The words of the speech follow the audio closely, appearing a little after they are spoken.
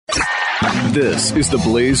This is the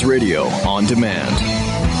Blaze Radio on demand.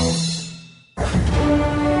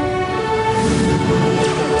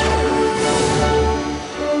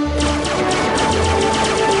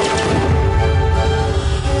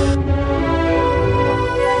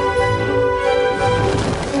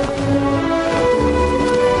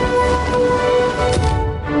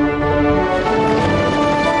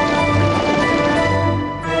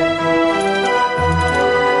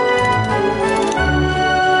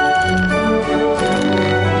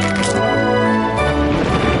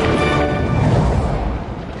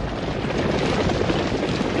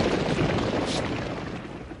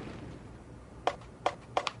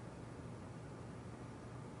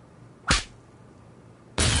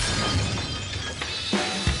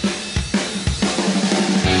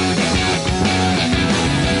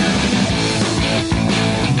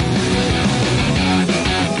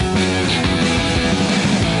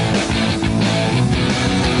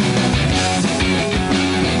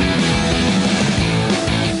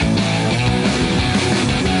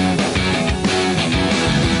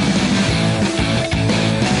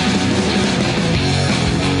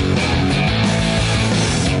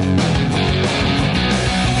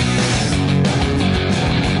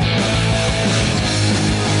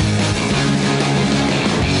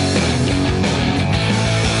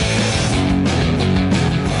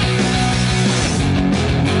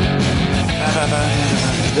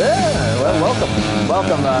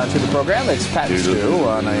 To the program. It's Pat and Stu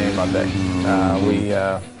on a Monday. We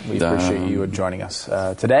appreciate you joining us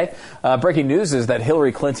today. Breaking news is that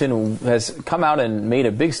Hillary Clinton has come out and made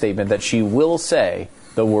a big statement that she will say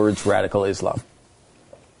the words radical Islam.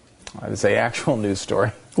 It's an actual news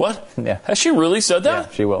story. What? Yeah. Has she really said that?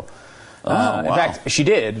 Yeah, she will. Wow. In fact, she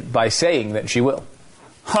did by saying that she will.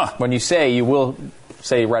 Huh. When you say you will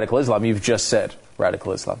say radical Islam, you've just said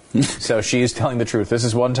radical Islam. So she is telling the truth. This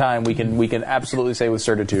is one time we can absolutely say with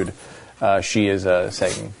certitude she is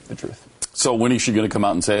saying the truth. So when is she going to come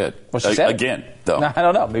out and say it? Well, she said again, though. No, I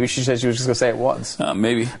don't know. Maybe she said she was just going to say it once.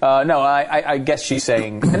 Maybe. No, I guess she's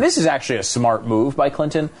saying, and this is actually a smart move by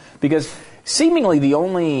Clinton, because seemingly the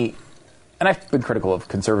only, and I've been critical of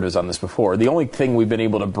conservatives on this before, the only thing we've been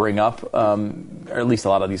able to bring up, or at least a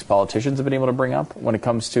lot of these politicians have been able to bring up when it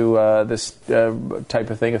comes to this type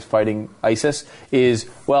of thing of fighting ISIS is,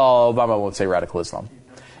 well, Obama won't say radical Islam.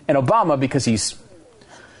 And Obama, because he's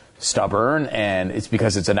stubborn and it's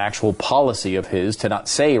because it's an actual policy of his to not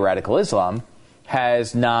say radical Islam,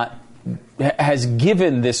 has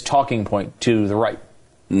given this talking point to the right.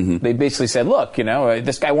 Mm-hmm. They basically said, look,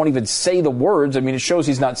 this guy won't even say the words. I mean, it shows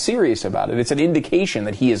he's not serious about it. It's an indication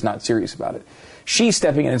that he is not serious about it. She's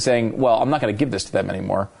stepping in and saying, well, I'm not going to give this to them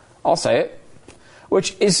anymore. I'll say it.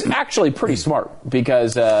 Which is actually pretty smart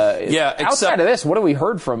because outside of this, what have we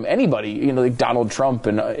heard from anybody, like Donald Trump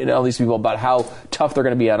and all these people about how tough they're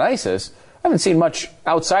going to be on ISIS? I haven't seen much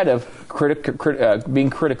outside of being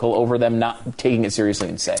critical over them not taking it seriously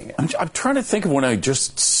and saying it. I'm trying to think of when I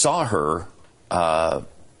just saw her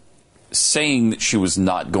saying that she was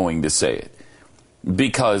not going to say it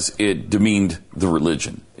because it demeaned the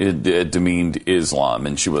religion. It demeaned Islam,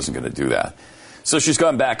 and she wasn't going to do that. So she's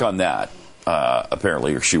gone back on that.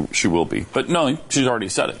 Apparently, or she will be. But no, she's already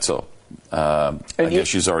said it, so I guess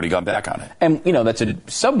she's already gone back on it. And, that's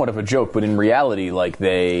somewhat of a joke, but in reality,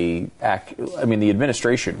 the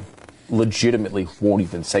administration legitimately won't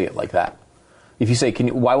even say it like that. If you say,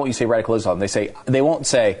 why won't you say radical Islam? They won't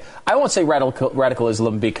say, I won't say radical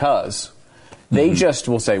Islam because. They just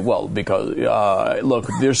will say, well, because, look,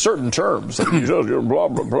 there's certain terms. Blah, blah,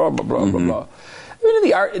 blah, blah, blah, blah.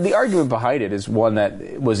 The argument behind it is one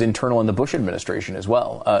that was internal in the Bush administration as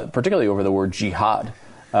well, particularly over the word jihad,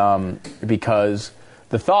 because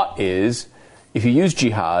the thought is if you use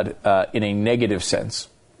jihad in a negative sense,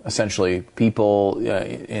 essentially people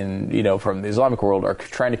from the Islamic world are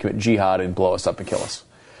trying to commit jihad and blow us up and kill us.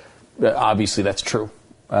 Obviously, that's true.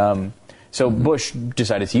 So Bush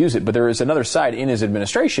decided to use it, but there is another side in his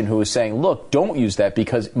administration who is saying, look, don't use that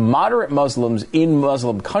because moderate Muslims in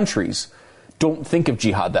Muslim countries don't think of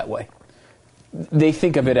jihad that way. They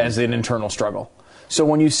think of it as an internal struggle. So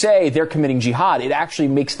when you say they're committing jihad, it actually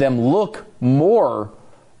makes them look more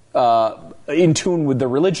in tune with the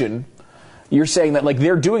religion. You're saying that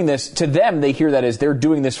they're doing this, to them they hear that as they're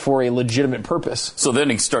doing this for a legitimate purpose. So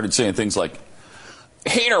then he started saying things like,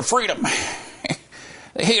 hate our freedom.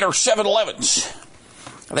 They hate our 7-Elevens.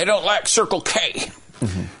 They don't like Circle K.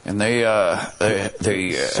 Mm-hmm. And they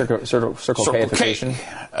Circle K-ification.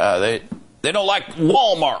 They don't like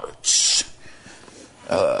Walmarts.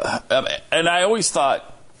 And I always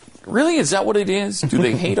thought, really, is that what it is? Do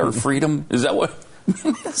they hate our freedom? Is that what?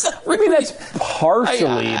 I mean, that's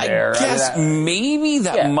partially there. I guess maybe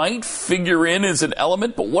that yeah. might figure in as an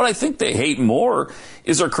element, but what I think they hate more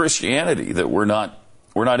is our Christianity, that we're not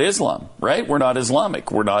Islam, right? We're not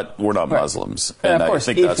Islamic. We're not Muslims. And of course,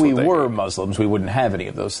 I think if that's we what they were hate. Muslims, we wouldn't have any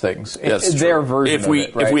of those things. That's It's their true. version If we of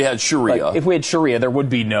it, right? if we had Sharia, Like, if we had Sharia, there would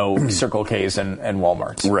be no Circle K's and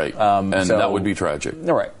Walmarts. right, and so- that would be tragic.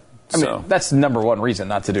 All right. I mean, So. that's the number one reason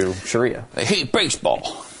not to do Sharia. They hate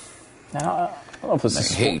baseball. Now, I don't know if this They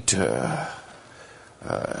is hate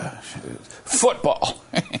football.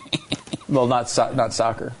 well, not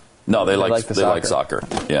soccer. No, they like like the soccer.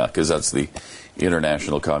 Yeah, because that's the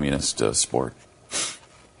international communist sport.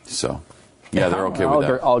 So, yeah, they're okay with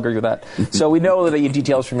that. I'll agree with that. So we know that the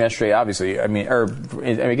details from yesterday, obviously. I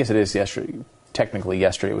guess it is yesterday. Technically,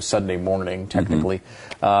 yesterday it was Sunday morning. Technically,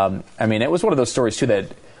 I mean, it was one of those stories too that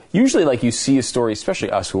usually, like, you see a story,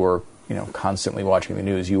 especially us who are constantly watching the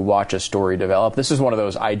news. You watch a story develop. This is one of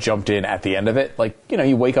those. I jumped in at the end of it. Like,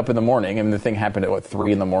 you wake up in the morning, and the thing happened at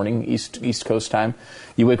 3 a.m. East Coast time.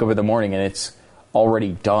 You wake up in the morning, and it's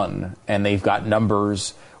already done, and they've got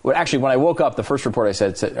numbers. Well, actually, when I woke up, the first report I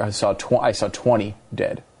said I saw 20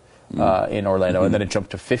 dead in Orlando, and then it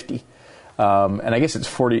jumped to 50. And I guess it's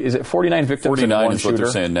 40. Is it 49 victims? 49 in one is what shooter?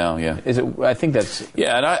 they're saying now. Yeah. Is it? I think that's.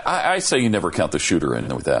 Yeah, and I say you never count the shooter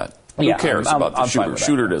in with that. Yeah, Who cares about the I'm fine shooter? with that.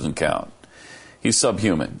 Shooter doesn't count. He's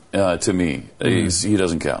subhuman to me. He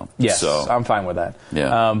doesn't count. Yes, so. I'm fine with that.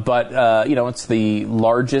 Yeah. But it's the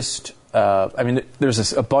largest.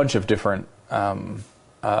 There's a bunch of different. I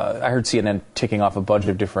heard CNN ticking off a bunch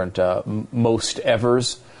of different most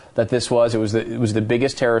evers that this was. It was the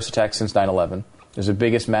biggest terrorist attack since 9/11. It was the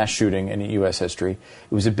biggest mass shooting in U.S. history.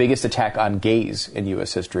 It was the biggest attack on gays in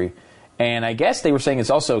U.S. history. And I guess they were saying it's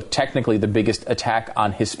also technically the biggest attack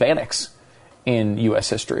on Hispanics in U.S.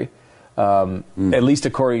 history. At least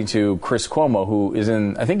according to Chris Cuomo, who is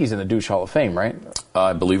I think he's in the Douche Hall of Fame, right?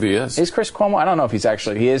 I believe he is. Is Chris Cuomo? I don't know if he's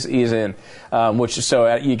actually, he's in,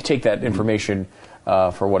 so you take that information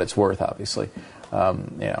for what it's worth, obviously. I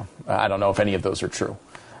don't know if any of those are true.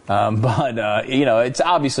 But it's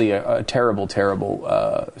obviously a terrible,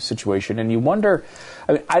 terrible situation. And you wonder,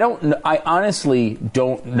 I honestly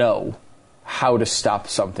don't know how to stop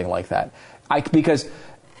something like that. Because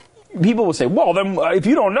people will say, well, then if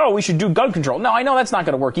you don't know, we should do gun control. No, I know that's not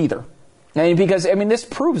going to work either. Because this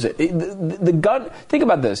proves it. The gun, think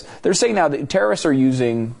about this. They're saying now that terrorists are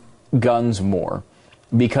using guns more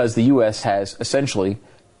because the U.S. has essentially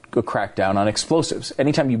a crackdown on explosives.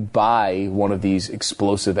 Anytime you buy one of these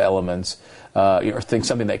explosive elements, or think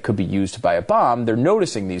something that could be used to buy a bomb, they're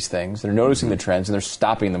noticing these things, they're noticing the trends, and they're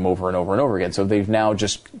stopping them over and over and over again. So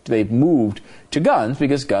they've moved to guns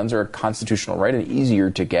because guns are a constitutional right and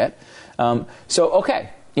easier to get. Okay,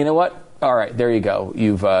 you know what? All right, there you go.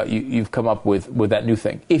 You've come up with that new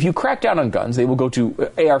thing. If you crack down on guns, they will go to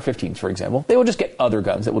AR-15s, for example. They will just get other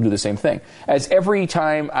guns that will do the same thing. As every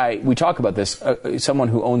time we talk about this, someone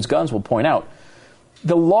who owns guns will point out,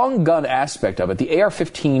 the long gun aspect of it, the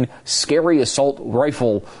AR-15 scary assault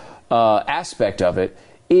rifle aspect of it,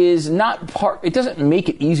 is not part. It doesn't make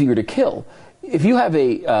it easier to kill. If you have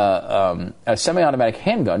a semi-automatic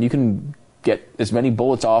handgun, you can get as many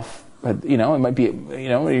bullets off. It might be.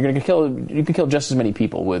 You're going to kill. You can kill just as many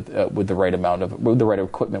people with the right amount with the right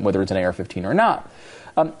equipment, whether it's an AR-15 or not.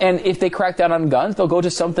 And if they crack down on guns, they'll go to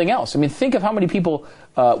something else. Think of how many people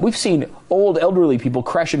we've seen old, elderly people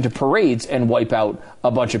crash into parades and wipe out a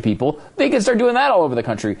bunch of people. They can start doing that all over the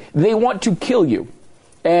country. They want to kill you.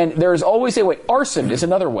 And there's always a way. Arson is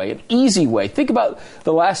another way, an easy way. Think about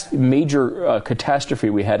the last major catastrophe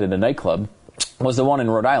we had in a nightclub was the one in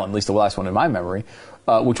Rhode Island, at least the last one in my memory,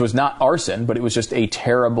 which was not arson, but it was just a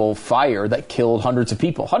terrible fire that killed hundreds of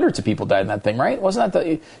people. Hundreds of people died in that thing, right? Wasn't that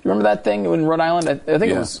you remember that thing in Rhode Island? I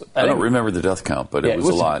think it was. I don't remember the death count, but it was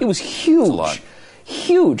a lot. It was huge. It was a lot.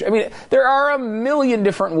 Huge. There are a million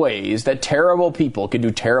different ways that terrible people can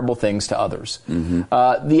do terrible things to others.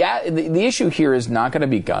 Mm-hmm. The issue here is not going to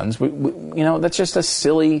be guns. That's just a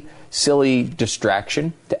silly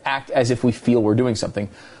distraction to act as if we feel we're doing something.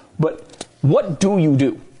 But what do you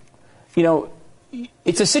do?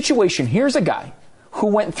 It's a situation. Here's a guy who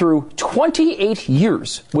went through 28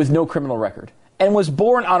 years with no criminal record and was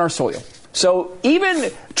born on our soil. So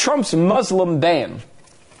even Trump's Muslim ban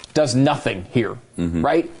does nothing here,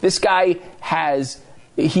 right? This guy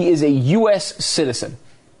he is a U.S. citizen,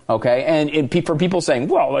 okay? And for people saying,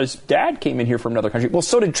 well, his dad came in here from another country. Well,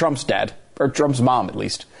 so did Trump's dad, or Trump's mom at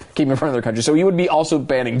least, came in from another country. So you would be also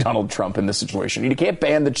banning Donald Trump in this situation. You can't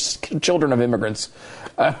ban the children of immigrants.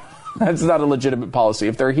 That's not a legitimate policy.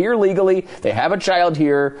 If they're here legally, they have a child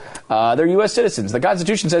here, they're U.S. citizens. The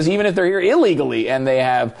Constitution says even if they're here illegally and they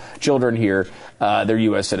have children here, they're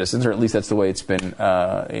U.S. citizens, or at least that's the way it's been,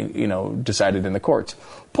 decided in the courts.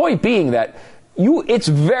 Point being that it's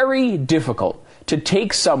very difficult to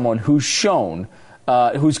take someone who's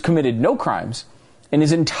who's committed no crimes in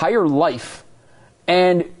his entire life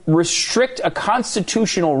and restrict a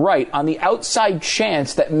constitutional right on the outside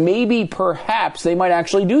chance that maybe, perhaps, they might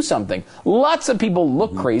actually do something. Lots of people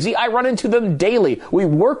look crazy. I run into them daily. We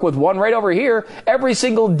work with one right over here every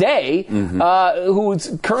single day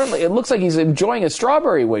who's currently, it looks like he's enjoying a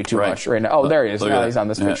strawberry way too much right now. Oh, there he is. Now he's on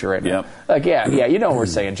this picture right now. Yep. You know what we're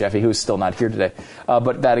saying, Jeffy, who's still not here today.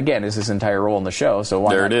 But that, again, is his entire role in the show. So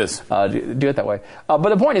why there not, it is. do it that way. But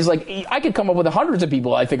the point is, like, I could come up with hundreds of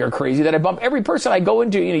people I think are crazy that I bump. Every person I go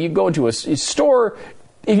into, you go into a store.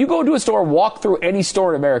 If you go into a store, walk through any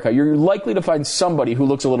store in America, you're likely to find somebody who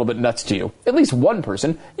looks a little bit nuts to you. At least one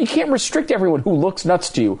person. You can't restrict everyone who looks nuts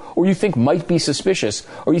to you, or you think might be suspicious,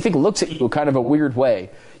 or you think looks at you kind of a weird way.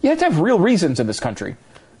 You have to have real reasons in this country.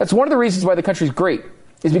 That's one of the reasons why the country's great,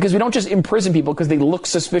 is because we don't just imprison people because they look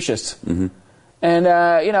suspicious. Mm-hmm. And,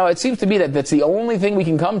 it seems to me that that's the only thing we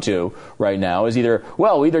can come to right now is we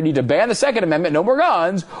either need to ban the Second Amendment, no more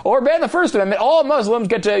guns, or ban the First Amendment, all Muslims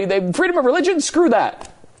get freedom of religion, screw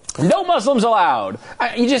that. No Muslims allowed.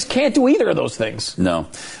 You just can't do either of those things. No.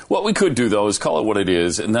 What we could do, though, is call it what it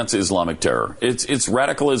is, and that's Islamic terror. It's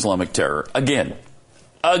radical Islamic terror. Again,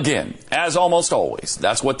 as almost always.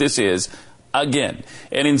 That's what this is. Again.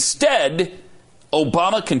 And instead,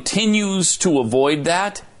 Obama continues to avoid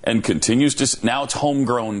that and continues to... Now it's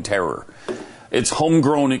homegrown terror. It's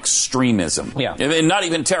homegrown extremism. Yeah. And not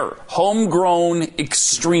even terror. Homegrown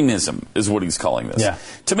extremism is what he's calling this. Yeah.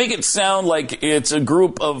 To make it sound like it's a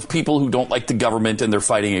group of people who don't like the government and they're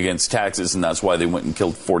fighting against taxes, and that's why they went and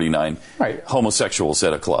killed 49 homosexuals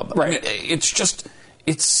at a club. Right. I mean,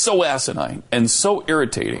 it's so asinine and so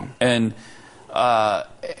irritating and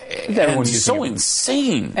so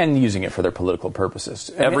insane. And using it for their political purposes.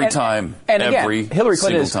 Every time. And again, Hillary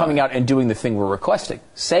Clinton is coming out and doing the thing we're requesting,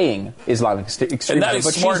 saying Islamic extremism. And that is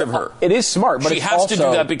smart of her. It is smart, but she has to do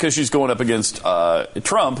that because she's going up against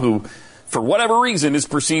Trump, who, for whatever reason, is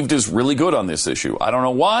perceived as really good on this issue. I don't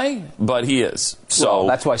know why, but he is. So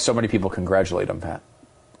that's why so many people congratulate him, Pat.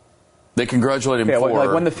 They congratulate him for...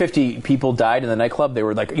 Like when the 50 people died in the nightclub, they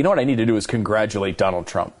were like, you know what I need to do is congratulate Donald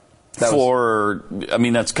Trump.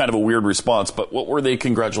 That's kind of a weird response, but what were they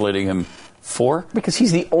congratulating him for? Because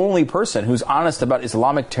he's the only person who's honest about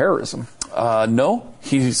Islamic terrorism. No,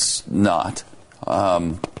 he's not.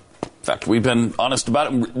 In fact, we've been honest about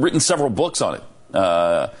it and written several books on it.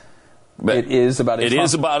 But it is about Islam. It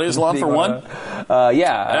is about Islam, for one.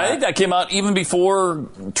 Yeah. And I think that came out even before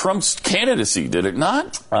Trump's candidacy, did it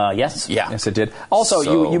not? Yes. Yeah. Yes, it did.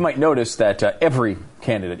 Also, you might notice that every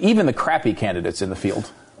candidate, even the crappy candidates in the field,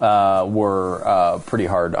 were pretty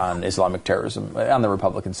hard on Islamic terrorism on the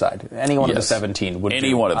Republican side. Any one of the 17 would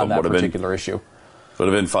be on that particular issue. Would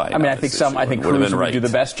have been fine. I mean, I think Cruz would do the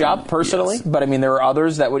best job personally, but I mean, there are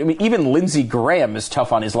others that would. I mean, even Lindsey Graham is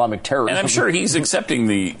tough on Islamic terrorism, and I'm sure he's accepting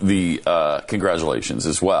the congratulations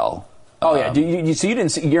as well. Oh yeah, so you didn't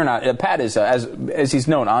see? You're not. Pat is as he's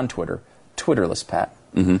known on Twitter, Twitterless Pat.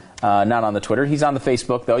 Mm-hmm. Not on the Twitter. He's on the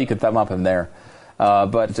Facebook though. You can thumb up him there.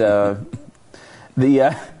 But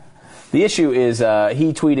the issue is he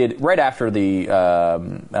tweeted right after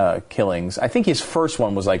the killings. I think his first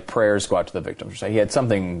one was like prayers go out to the victims. He had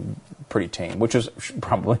something pretty tame, which was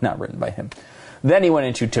probably not written by him. Then he went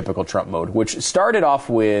into typical Trump mode, which started off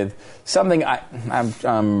with something I'm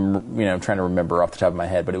trying to remember off the top of my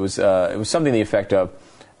head, but it was something to the effect of.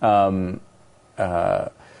 God,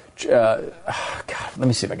 let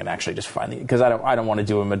me see if I can actually just find it, because I don't want to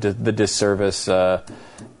do him the disservice of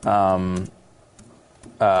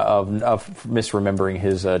misremembering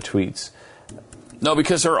his tweets. No,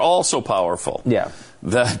 because they're all so powerful. Yeah,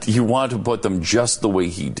 that you want to put them just the way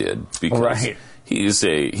he did, because he's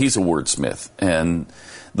a wordsmith, and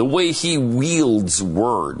the way he wields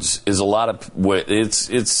words is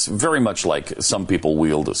it's very much like some people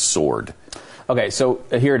wield a sword. Okay, so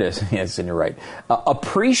here it is. Yes, and you're right.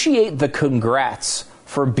 Appreciate the congrats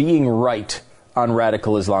for being right on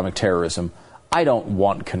radical Islamic terrorism. I don't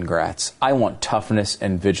want congrats. I want toughness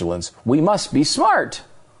and vigilance. We must be smart!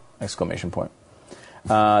 Exclamation point.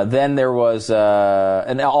 Then there was,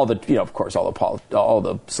 and all the, of course, all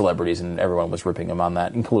the celebrities and everyone was ripping him on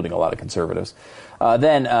that, including a lot of conservatives.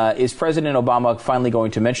 Then, is President Obama finally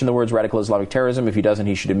going to mention the words radical Islamic terrorism? If he doesn't,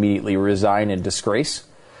 he should immediately resign in disgrace.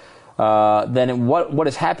 Then what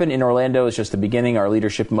has happened in Orlando is just the beginning. Our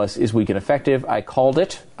leadership is weak and effective. I called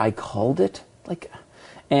it.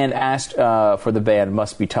 And asked for the ban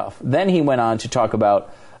must be tough. Then he went on to talk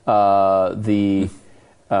about the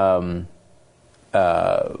ad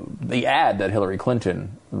that Hillary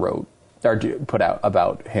Clinton wrote or put out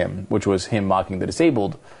about him, which was him mocking the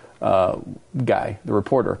disabled guy, the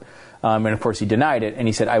reporter. And of course he denied it, and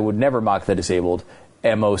he said, "I would never mock the disabled,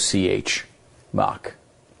 M-O-C-H, mock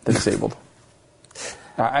the disabled."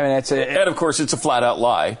 I mean, and of course, it's a flat-out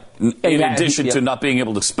lie. In addition to not being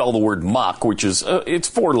able to spell the word mock, which is it's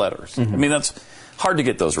 4 letters. Mm-hmm. I mean, that's hard to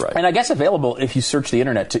get those right. And I guess available if you search the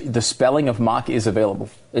internet. The spelling of mock is available.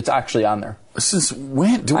 It's actually on there. Since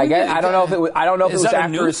when? I don't know if it was. I don't know if it was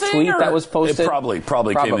after his tweet that was posted. It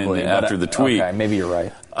probably came in after the tweet. Okay, maybe you're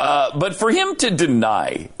right. But for him to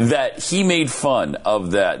deny that he made fun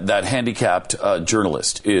of that handicapped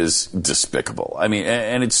journalist is despicable. I mean,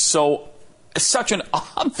 and it's such an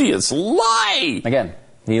obvious lie. Again,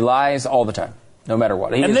 he lies all the time, no matter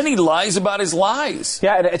what. Then he lies about his lies.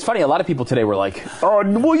 Yeah, and it's funny. A lot of people today were like,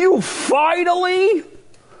 will you finally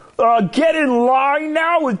get in line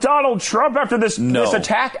now with Donald Trump after this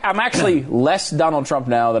attack? I'm actually less Donald Trump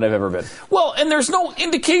now than I've ever been. Well, and there's no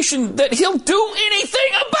indication that he'll do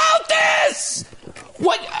anything about this.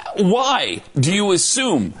 Why do you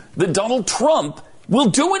assume that Donald Trump will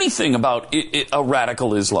do anything about a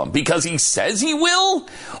radical Islam? Because he says he will?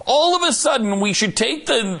 All of a sudden, we should take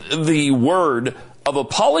the word of a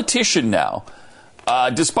politician now,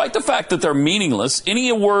 despite the fact that they're meaningless. Any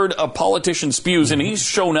word a politician spews, and he's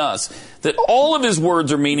shown us that all of his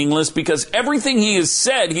words are meaningless because everything he has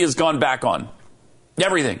said, he has gone back on.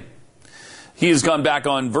 Everything. He has gone back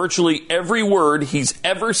on virtually every word he's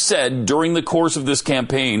ever said during the course of this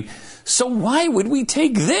campaign. So why would we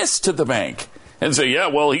take this to the bank and say, yeah,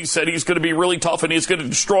 well, he said he's going to be really tough and he's going to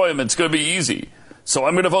destroy him. It's going to be easy. So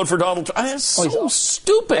I'm going to vote for Donald Trump. That's so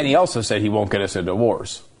stupid. And he also said he won't get us into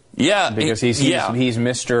wars. Yeah. Because he's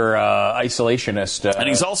Mr. Isolationist. And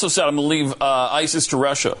he's also said, I'm going to leave ISIS to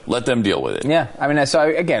Russia. Let them deal with it. Yeah. I mean, so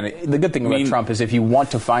again, the good thing about Trump is if you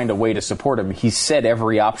want to find a way to support him, he's said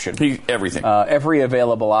every option. Everything. Every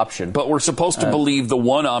available option. But we're supposed to believe the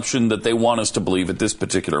one option that they want us to believe at this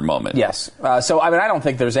particular moment. Yes. So, I mean, I don't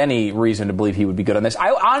think there's any reason to believe he would be good on this. I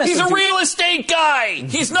honestly He's a real estate guy.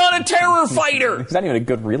 He's not a terror fighter. He's not even a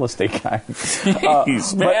good real estate guy.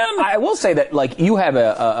 Jeez, man. But I will say that, like, you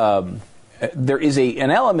have there is an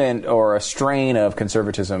element or a strain of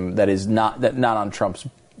conservatism that is not on Trump's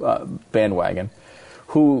bandwagon,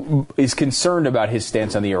 who is concerned about his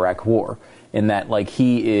stance on the Iraq War, in that, like,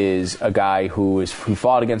 he is a guy who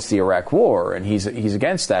fought against the Iraq War, and he's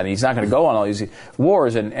against that, and he's not going to go on all these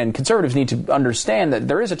wars, and conservatives need to understand that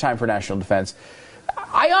there is a time for national defense.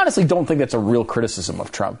 I honestly don't think that's a real criticism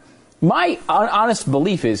of Trump. My honest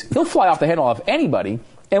belief is he'll fly off the handle of anybody,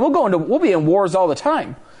 and we'll be in wars all the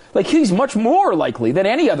time. Like, he's much more likely than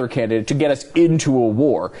any other candidate to get us into a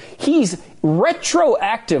war. He's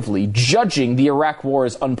retroactively judging the Iraq War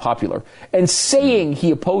as unpopular and saying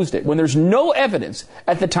he opposed it when there's no evidence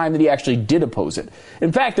at the time that he actually did oppose it.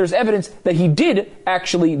 In fact, there's evidence that he did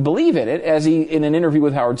actually believe in it, as he, in an interview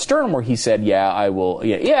with Howard Stern, where he said, I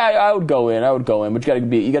would go in, but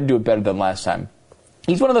you got to do it better than last time.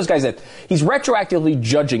 He's one of those guys that he's retroactively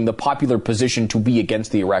judging the popular position to be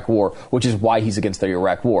against the Iraq War, which is why he's against the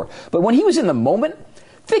Iraq War. But when he was in the moment,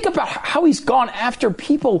 think about how he's gone after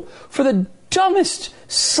people for the dumbest,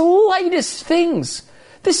 slightest things.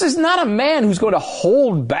 This is not a man who's going to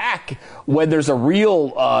hold back when there's a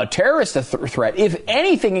real terrorist threat. If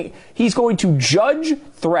anything, he's going to judge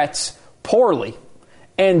threats poorly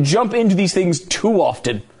and jump into these things too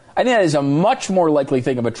often. I think that is a much more likely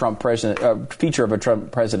thing of a Trump feature of a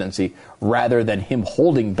Trump presidency, rather than him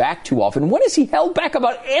holding back too often. When has he held back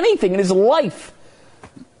about anything in his life?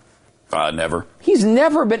 Never. He's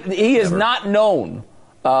never been. He is not known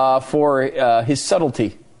for his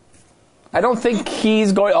subtlety. I don't think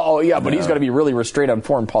he's going. But he's going to be really restrained on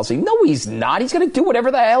foreign policy. No, he's not. He's going to do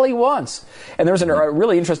whatever the hell he wants. And there's a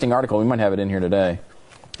really interesting article. We might have it in here today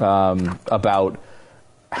about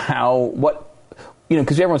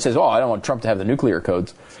because everyone says, I don't want Trump to have the nuclear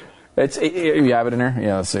codes. You have it in there?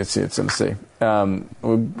 Yeah, it's in C.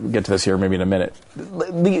 We'll get to this here maybe in a minute.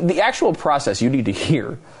 The actual process you need to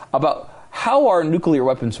hear about how our nuclear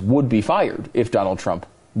weapons would be fired if Donald Trump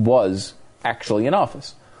was actually in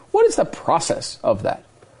office. What is the process of that?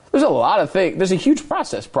 There's a lot of things. There's a huge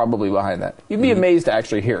process probably behind that. You'd be amazed to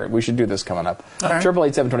actually hear it. We should do this coming up.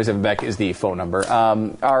 888-727-BECK is the phone number.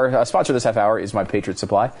 Our sponsor this half hour is My Patriot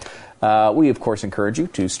Supply. We, of course, encourage you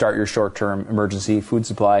to start your short-term emergency food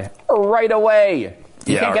supply right away.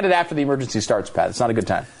 You can't get it after the emergency starts, Pat. It's not a good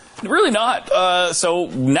time. Really not. So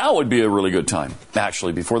now would be a really good time,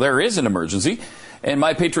 actually, before there is an emergency. And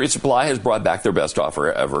My Patriot Supply has brought back their best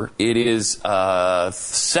offer ever. It is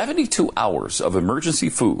 72 hours of emergency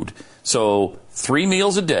food. So 3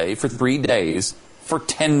 meals a day for 3 days for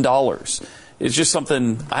 $10. It's just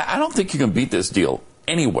something, I don't think you can beat this deal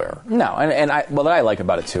anywhere. No, and what I like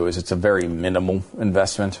about it, too, is it's a very minimal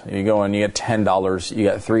investment. You go and you get $10, you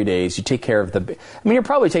got 3 days, you take care of you're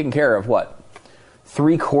probably taking care of, what,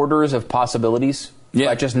 3/4 of possibilities?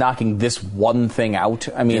 By just knocking this one thing out.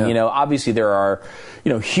 I mean, obviously there are,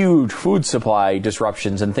 huge food supply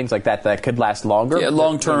disruptions and things like that could last longer. Yeah,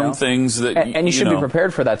 long-term things that, and you should be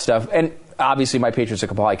prepared for that stuff. And obviously My Patriot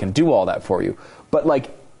Supply can do all that for you. But,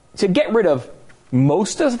 to get rid of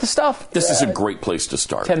most of the stuff... This is a great place to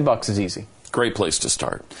start. $10 is easy. Great place to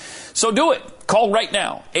start. So do it. Call right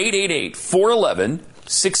now.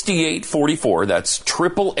 888-411-6844. That's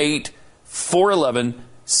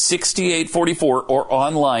 888-411-6844 or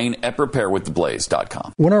online at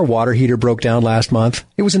preparewiththeblaze.com. When our water heater broke down last month,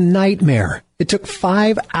 it was a nightmare. It took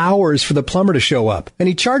 5 hours for the plumber to show up, and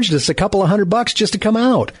he charged us a couple of $100 just to come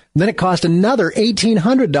out. Then it cost another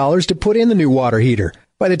 $1,800 to put in the new water heater.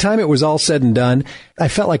 By the time it was all said and done, I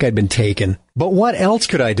felt like I'd been taken. But what else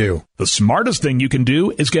could I do? The smartest thing you can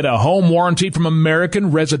do is get a home warranty from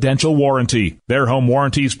American Residential Warranty. Their home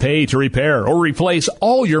warranties pay to repair or replace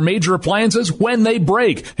all your major appliances when they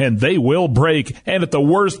break, and they will break, and at the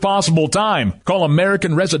worst possible time. Call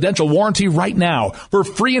American Residential Warranty right now for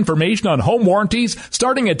free information on home warranties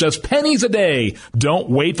starting at just pennies a day. Don't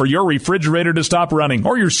wait for your refrigerator to stop running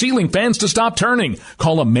or your ceiling fans to stop turning.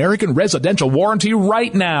 Call American Residential Warranty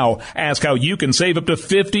right now. Ask how you can save up to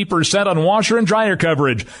 50% on washer and dryer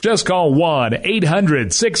coverage. Just call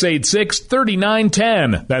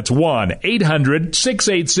 1-800-686-3910. That's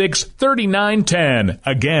 1-800-686-3910.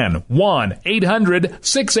 Again,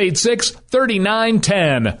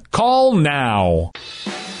 1-800-686-3910. Call now.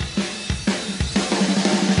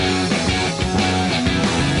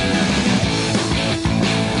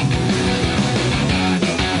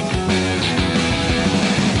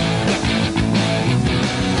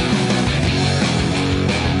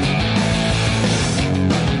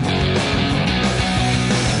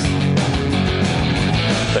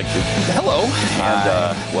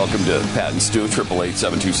 Welcome to Pat and Stu,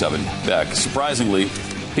 888-727-BECK. Surprisingly,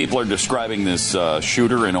 people are describing this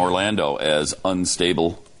shooter in Orlando as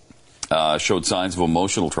unstable. Showed signs of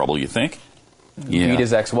emotional trouble, you think? Yeah. Beat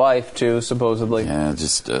his ex-wife, too, supposedly. Yeah,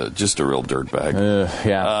 just a real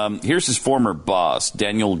dirtbag. Here's his former boss,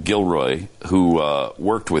 Daniel Gilroy, who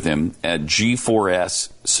worked with him at G4S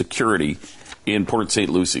Security in Port St.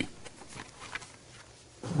 Lucie.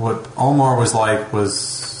 What Omar was like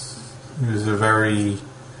was... he was a very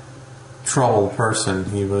troubled person.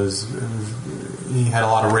 He had a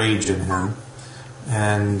lot of rage in him.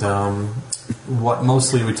 And what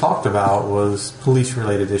mostly we talked about was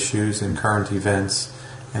police-related issues and current events.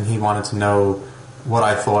 And he wanted to know what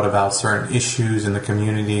I thought about certain issues in the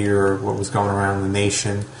community or what was going around the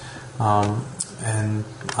nation. And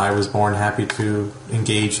I was more than happy to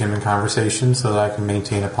engage him in conversation so that I can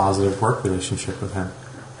maintain a positive work relationship with him.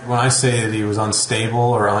 When I say that he was unstable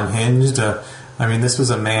or unhinged, this was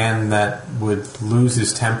a man that would lose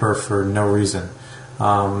his temper for no reason.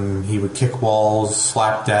 He would kick walls,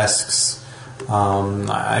 slap desks.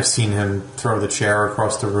 I've seen him throw the chair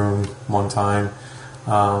across the room one time.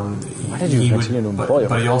 Why did you continue to employ him?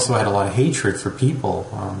 But he also had a lot of hatred for people,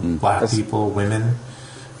 black people, women.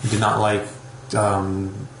 He did not like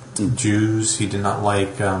Jews. He did not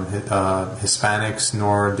like Hispanics,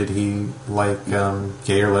 nor did he like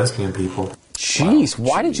gay or lesbian people. Jeez,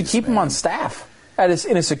 why did you keep him on staff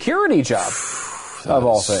in a security job, of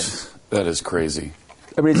all things? That is crazy.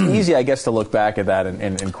 I mean, it's easy, I guess, to look back at that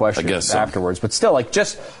and question it afterwards. But still,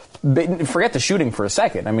 just forget the shooting for a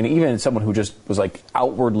second. I mean, even someone who just was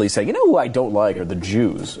outwardly saying, you know who I don't like are the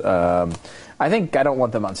Jews. I think I don't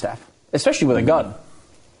want them on staff, especially with a gun.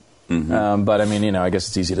 Mm-hmm. But I guess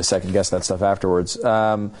it's easy to second guess that stuff afterwards.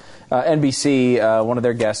 NBC, one of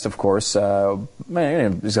their guests, of course, is going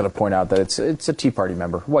to point out that it's a Tea Party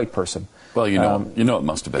member, white person. Well, it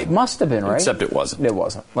must have been. It must have been, right? Except it wasn't. It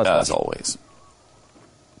wasn't. As always.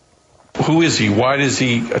 Who is he? Why is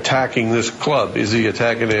he attacking this club? Is he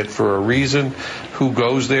attacking it for a reason? Who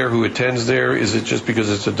goes there? Who attends there? Is it just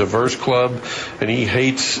because it's a diverse club and he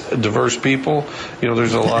hates diverse people?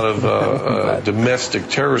 There's a lot of domestic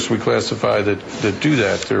terrorists we classify that do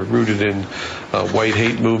that. They're rooted in white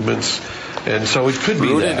hate movements. And so it could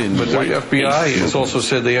be that. But the FBI has also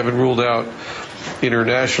said they haven't ruled out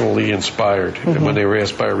internationally inspired when they were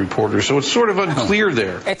asked by a reporter. So it's sort of unclear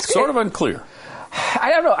there. It's sort of unclear.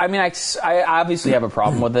 I don't know. I mean, I obviously have a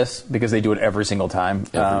problem with this because they do it every single time.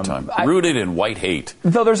 Every time. Rooted in white hate.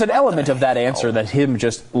 Though there's an element of that answer that him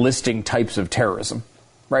just listing types of terrorism.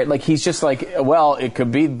 Right? Like, he's just like, well, it could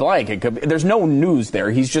be blank. It could be. There's no news there.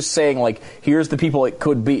 He's just saying, like, here's the people it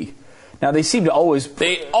could be. Now, they seem to always...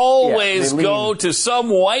 They always go to some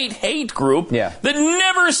white hate group that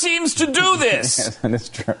never seems to do this. That's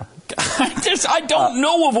true. I don't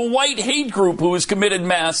know of a white hate group who has committed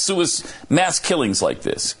mass killings like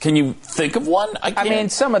this. Can you think of one? I mean,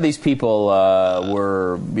 some of these people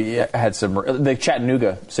had some... The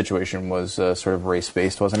Chattanooga situation was sort of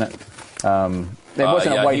race-based, wasn't it? It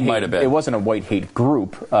wasn't a white hate. It wasn't a white hate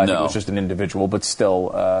group. It was just an individual, but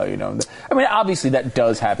still, I mean, obviously that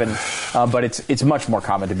does happen, but it's much more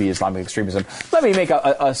common to be Islamic extremism. Let me make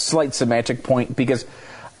a slight semantic point, because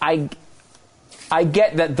I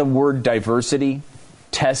get that the word diversity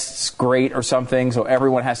tests great or something, so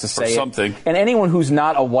everyone has to say it. And anyone who's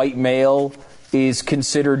not a white male is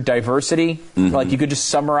considered diversity. Mm-hmm. Like, you could just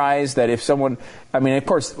summarize that if someone... I mean, of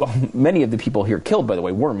course, many of the people here killed, by the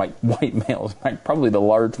way, were white males. Probably the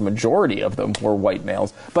large majority of them were white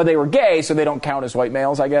males. But they were gay, so they don't count as white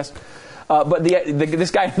males, I guess. But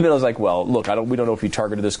this guy in the middle is like, well, look, we don't know if you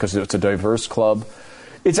targeted this because it's a diverse club.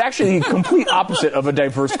 It's actually the complete opposite of a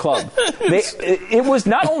diverse club. It was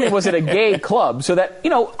not only was it a gay club, so that,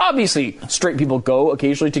 obviously straight people go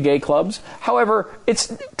occasionally to gay clubs. However,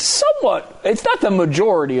 it's not the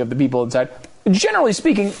majority of the people inside. Generally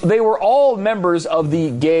speaking, they were all members of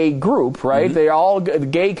the gay group, right? Mm-hmm. They're all the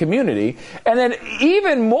gay community. And then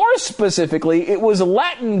even more specifically, it was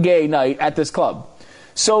Latin gay night at this club.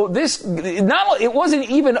 So it wasn't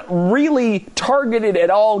even really targeted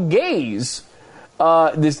at all gays.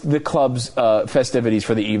 The club's festivities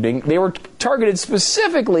for the evening. They were targeted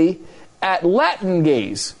specifically at Latin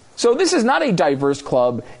gays. So this is not a diverse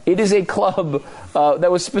club. It is a club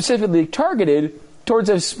that was specifically targeted towards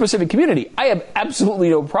a specific community. I have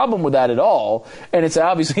absolutely no problem with that at all, and it's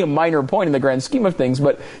obviously a minor point in the grand scheme of things,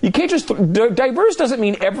 but you can't just... Diverse doesn't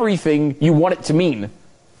mean everything you want it to mean.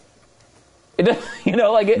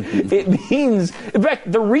 It means... In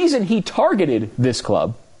fact, the reason he targeted this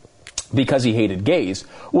club, because he hated gays,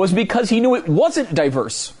 was because he knew it wasn't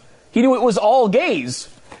diverse. He knew it was all gays.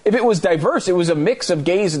 If it was diverse, it was a mix of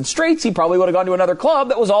gays and straights, he probably would have gone to another club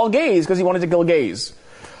that was all gays because he wanted to kill gays.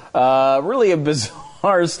 Really a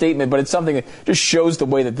bizarre statement, but it's something that just shows the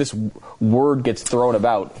way that this word gets thrown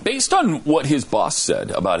about. Based on what his boss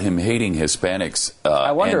said about him hating Hispanics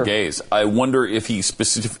and gays, I wonder if he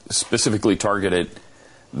specifically targeted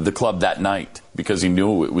the club that night because he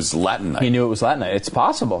knew it was Latin night. He knew it was Latin night. It's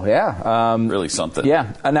possible, yeah. Really something.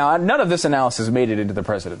 Yeah. Now, none of this analysis made it into the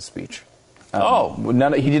president's speech. He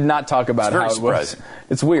did not talk about how it was.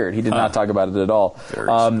 It's weird. He did not talk about it at all. Very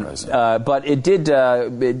surprising. But it did.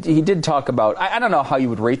 He did talk about. I don't know how you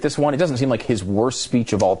would rate this one. It doesn't seem like his worst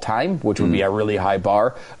speech of all time, which would be a really high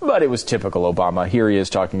bar. But it was typical Obama. Here he is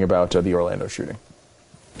talking about the Orlando shooting.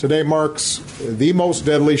 Today marks the most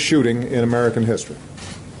deadly shooting in American history.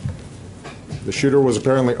 The shooter was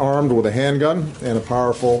apparently armed with a handgun and a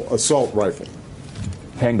powerful assault rifle.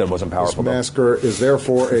 Handgun wasn't powerful. This massacre is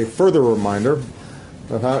therefore a further reminder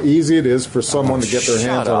of how easy it is for someone to get their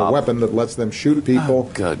hands on a weapon that lets them shoot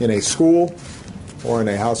people in a school or in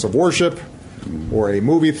a house of worship or a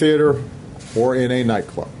movie theater or in a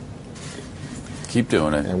nightclub. Keep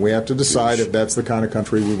doing it. And we have to decide if that's the kind of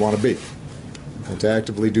country we want to be. And to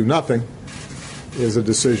actively do nothing is a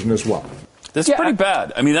decision as well. That's pretty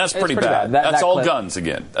bad. I mean, that's pretty bad. That's all guns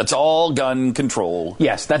again. That's all gun control.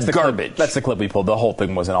 Yes, that's the garbage. Clip, that's the clip we pulled. The whole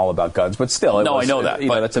thing wasn't all about guns, but still. I know that.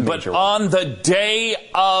 That's a major but on the day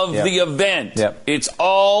of the event, it's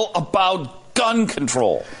all about gun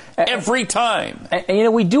control. Every time.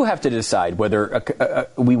 And we do have to decide whether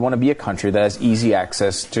we want to be a country that has easy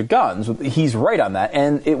access to guns. He's right on that.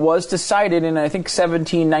 And it was decided in, I think,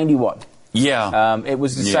 1791. Yeah. It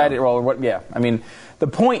was decided, I mean... The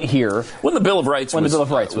point here... When the Bill of Rights was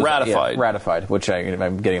ratified. Ratified, which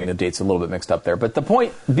I'm getting the dates a little bit mixed up there. But the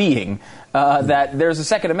point being that there's a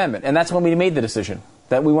Second Amendment, and that's when we made the decision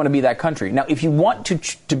that we want to be that country. Now, if you want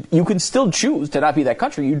to you can still choose to not be that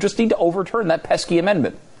country. You just need to overturn that pesky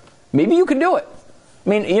amendment. Maybe you can do it. I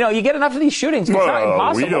mean, you get enough of these shootings. It's not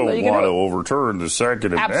impossible. We don't want to overturn the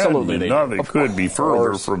Second Amendment. Absolutely they do. Nothing could be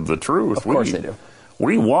further from the truth. Of course they do.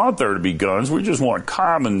 We want there to be guns. We just want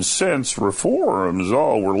common sense reform is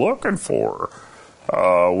all we're looking for.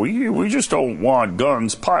 we just don't want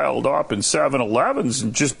guns piled up in 7-Elevens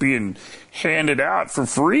and just being handed out for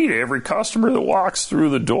free to every customer that walks through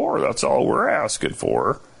the door. That's all we're asking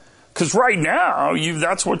for. Because right now,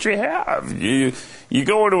 that's what you have. You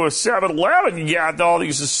go into a 7-Eleven, you got all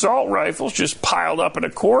these assault rifles just piled up in a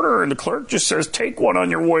corner, and the clerk just says, take one on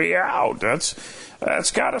your way out. That's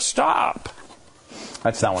got to stop.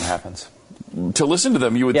 That's not what happens. To listen to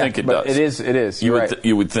them, you would think it does. It is. You're right.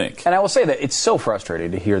 You would think. And I will say that it's so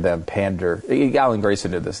frustrating to hear them pander. Alan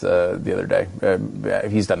Grayson did this the other day.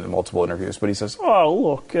 He's done it in multiple interviews, but he says, "Oh,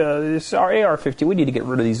 look, this our AR-15. We need to get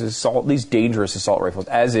rid of these dangerous assault rifles."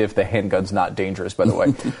 As if the handgun's not dangerous. By the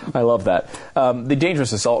way, I love that. The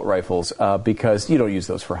dangerous assault rifles because you don't use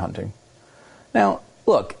those for hunting. Now,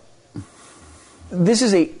 look, this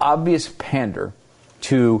is a obvious pander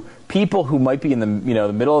to people who might be in the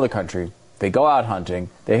middle of the country. They go out hunting,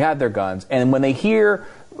 they have their guns, and when they hear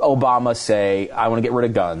Obama say, I want to get rid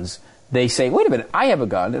of guns, they say, wait a minute, I have a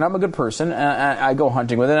gun, and I'm a good person, and I go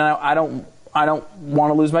hunting with it, and I don't want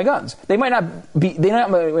to lose my guns. They might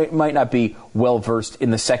not be well versed in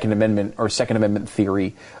the Second Amendment or Second Amendment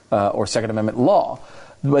theory or Second Amendment law.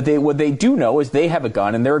 But what they do know is they have a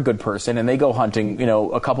gun, and they're a good person, and they go hunting,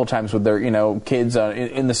 a couple times with their, kids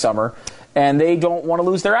in the summer, and they don't want to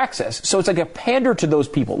lose their access. So it's like a pander to those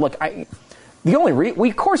people. Look,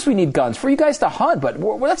 of course we need guns for you guys to hunt, but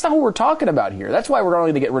that's not what we're talking about here. That's why we're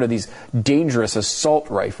only going to get rid of these dangerous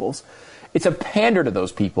assault rifles. It's a pander to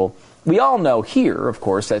those people. We all know here, of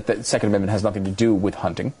course, that the Second Amendment has nothing to do with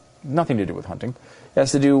hunting. Nothing to do with hunting. It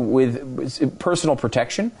has to do with personal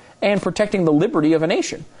protection and protecting the liberty of a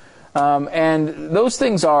nation. And those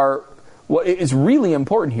things are what is really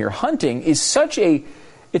important here. Hunting is such a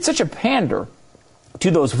pander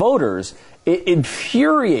to those voters. It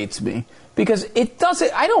infuriates me. Because it doesn't,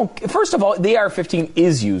 first of all, the AR-15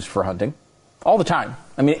 is used for hunting all the time.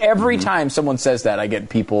 I mean, every time someone says that, I get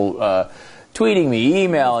people tweeting me,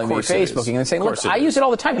 emailing me, Facebooking, and saying, look, I use it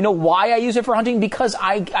all the time. You know why I use it for hunting? Because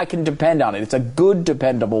I can depend on it. It's a good,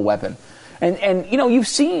 dependable weapon. And you've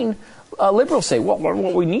seen liberals say, well,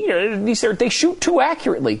 what we need is they shoot too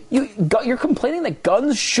accurately. You're complaining that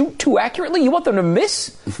guns shoot too accurately? You want them to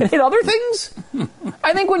miss and hit other things?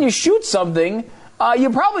 I think when you shoot something,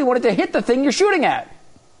 you probably want it to hit the thing you're shooting at.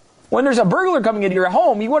 When there's a burglar coming into your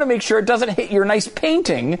home, you want to make sure it doesn't hit your nice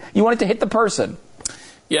painting. You want it to hit the person.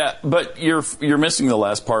 Yeah, but you're missing the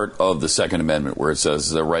last part of the Second Amendment where it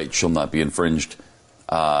says the right shall not be infringed,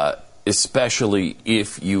 especially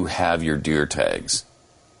if you have your deer tags.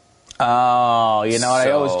 Oh, you know what? I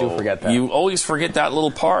always do forget that. You always forget that little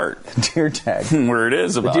part. Deer tag. Where it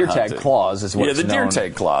is about the deer hunting. tag clause is what it's known. Yeah, the deer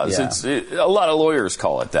tag clause. Yeah. A lot of lawyers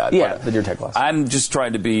call it that. Yeah, the deer tag clause. I'm just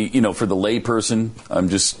trying to be, for the layperson, I'm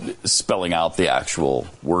just spelling out the actual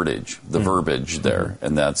wordage, the verbiage there.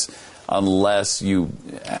 And that's, unless you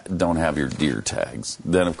don't have your deer tags,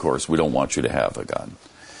 then, of course, we don't want you to have a gun.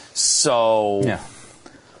 So, I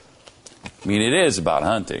mean, it is about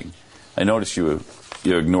hunting. I noticed you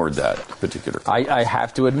ignored that particular clause. I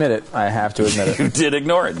have to admit it. You did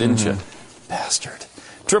ignore it, didn't you? Bastard.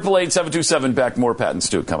 888-727 back. More Pat and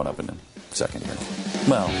Stu coming up in a second here.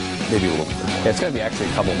 Well, maybe a little bit. Yeah, it's going to be actually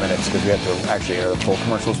a couple of minutes because we have to actually air the full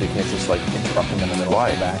commercials. We can't just interrupt them in the middle.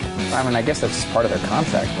 Why? Back. I mean, I guess that's just part of their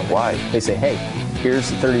contract. But why? They say, hey, here's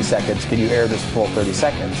 30 seconds. Can you air this full 30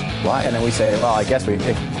 seconds? Why? And then we say, well, I guess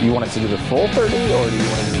if you want us to do the full 30 or do you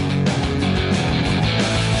want to do...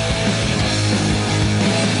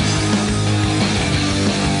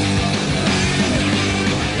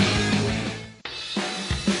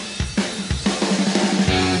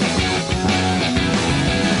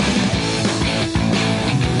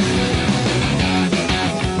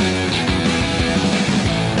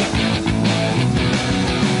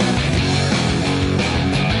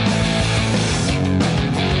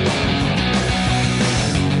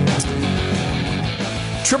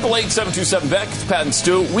 888-727-BECK. It's Pat and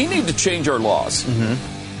Stu. We need to change our laws.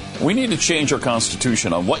 We need to change our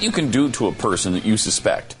Constitution on what you can do to a person that you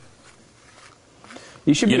suspect.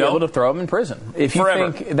 You should be able to throw them in prison. If you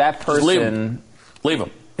think that person... Leave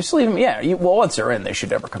them. Just leave them, yeah. Well, once they're in, they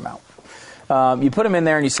should never come out. You put them in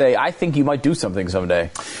there and you say, I think you might do something someday.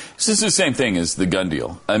 This is the same thing as the gun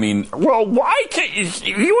deal. I mean... Well, why can't...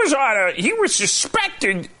 He was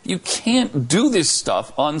suspected. You can't do this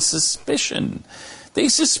stuff on suspicion. They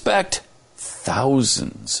suspect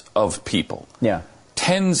thousands of people. Yeah.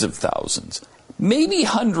 Tens of thousands. maybe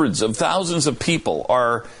hundreds of thousands of people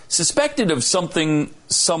are suspected of something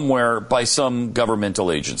somewhere by some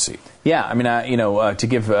governmental agency. Yeah, I mean, to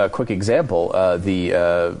give a quick example, I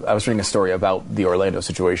was reading a story about the Orlando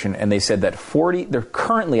situation, and they said that they're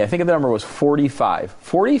currently, I think the number was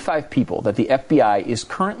 45 people that the FBI is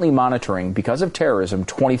currently monitoring because of terrorism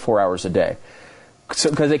 24 hours a day.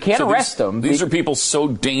 Because they can't arrest them. These are people so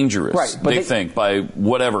dangerous, right, but they think, by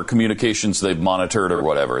whatever communications they've monitored or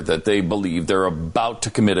whatever, that they believe they're about to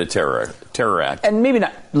commit a terror act. And maybe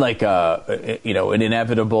not like, an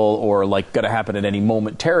inevitable or like going to happen at any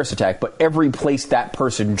moment terrorist attack, but every place that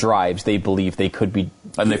person drives, they believe they could be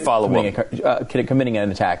and they follow committing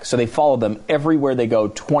an attack. So they follow them everywhere they go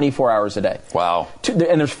 24 hours a day. Wow.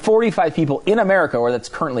 And there's 45 people in America where that's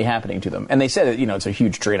currently happening to them. And they said that, it's a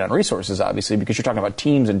huge drain on resources, obviously, because you're talking about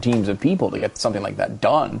teams and teams of people to get something like that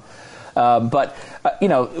done. But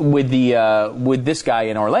with this guy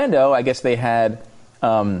in Orlando, I guess they had,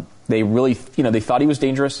 they really, they thought he was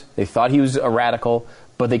dangerous. They thought he was a radical,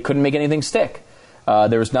 but they couldn't make anything stick.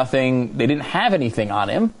 There was nothing, they didn't have anything on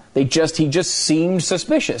him. He just seemed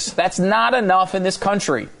suspicious. That's not enough in this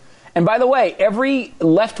country. And by the way, every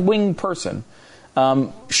left-wing person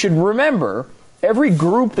should remember every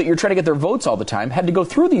group that you're trying to get their votes all the time had to go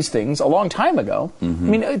through these things a long time ago. Mm-hmm. I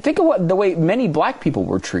mean, think of the way many black people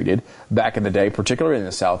were treated back in the day, particularly in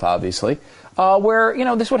the South, obviously, where,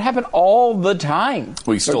 this would happen all the time.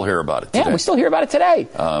 We still hear about it today. Yeah, we still hear about it today.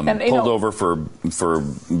 Pulled over for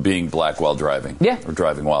being black while driving. Yeah. Or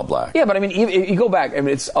driving while black. Yeah, but I mean, you go back, I mean,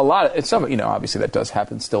 it's a lot, it's some, obviously that does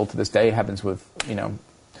happen still to this day. It happens with,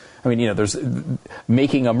 there's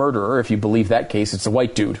making a murderer, if you believe that case, it's a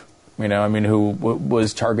white dude. Who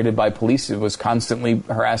was targeted by police, was constantly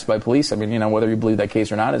harassed by police. Whether you believe that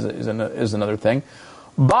case or not is another thing.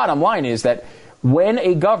 Bottom line is that when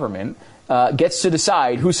a government gets to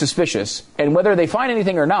decide who's suspicious and whether they find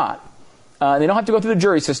anything or not, they don't have to go through the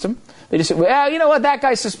jury system. They just say, well, you know what, that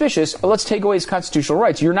guy's suspicious. Let's take away his constitutional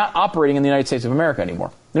rights. You're not operating in the United States of America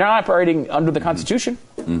anymore. You're not operating under the Constitution.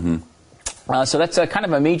 Mm-hmm. So that's kind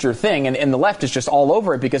of a major thing, and the left is just all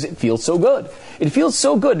over it because it feels so good. It feels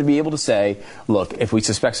so good to be able to say, look, if we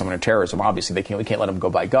suspect someone of terrorism, obviously we can't let them go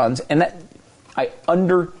buy guns. And that I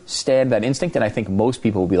understand that instinct, and I think most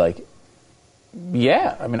people will be like,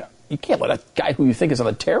 yeah, you can't let a guy who you think is on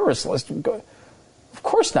the terrorist list go. Of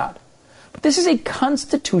course not. But this is a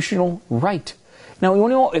constitutional right. Now,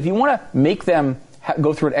 if you want to make them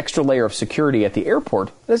go through an extra layer of security at the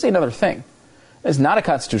airport, that's another thing. It's not a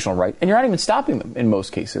constitutional right, and you're not even stopping them in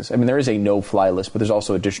most cases. There is a no-fly list, but there's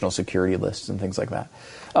also additional security lists and things like that.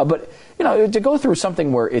 But to go through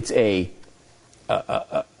something where it's a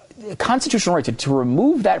constitutional right, to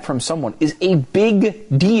remove that from someone is a big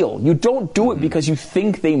deal. You don't do it because you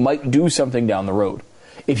think they might do something down the road.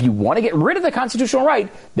 If you want to get rid of the constitutional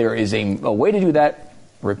right, there is a way to do that.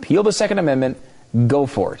 Repeal the Second Amendment. Go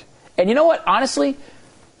for it. And you know what? Honestly,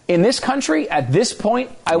 in this country, at this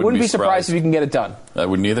point, I wouldn't be surprised if you can get it done. I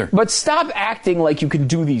wouldn't either. But stop acting like you can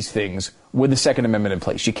do these things with the Second Amendment in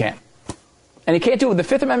place. You can't. And you can't do it with the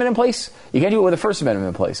Fifth Amendment in place. You can't do it with the First Amendment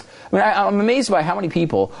in place. I'm amazed by how many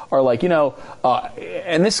people are like,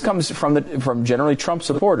 and this comes from generally Trump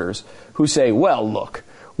supporters who say, well, look,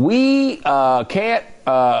 we can't,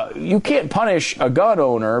 you can't punish a gun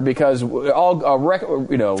owner because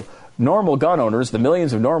normal gun owners, the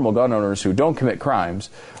millions of normal gun owners who don't commit crimes,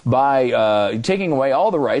 by taking away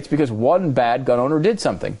all the rights because one bad gun owner did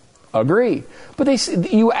something. Agree. But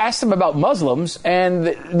you ask them about Muslims, and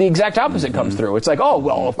the exact opposite comes through. It's like, oh,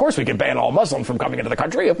 well, of course we can ban all Muslims from coming into the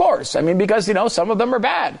country, of course. Because, some of them are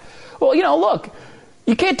bad. Well, look,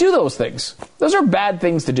 you can't do those things. Those are bad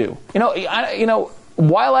things to do.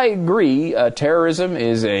 While I agree terrorism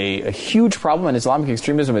is a huge problem and Islamic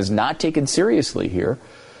extremism is not taken seriously here,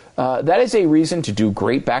 that is a reason to do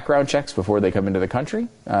great background checks before they come into the country.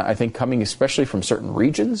 I think coming especially from certain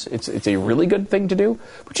regions, it's a really good thing to do.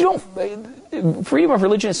 But freedom of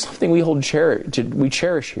religion is something we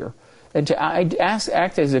cherish here. And to act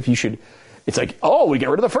as if you should, it's like, oh, we get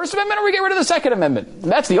rid of the First Amendment or we get rid of the Second Amendment.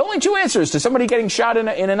 And that's the only two answers to somebody getting shot in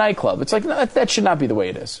a nightclub. It's like, no, that should not be the way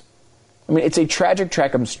it is. It's a tragic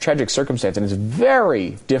circumstance, and it's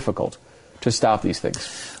very difficult to stop these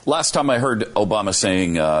things. Last time I heard Obama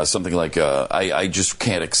saying something like, I just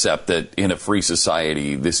can't accept that in a free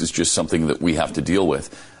society, this is just something that we have to deal with.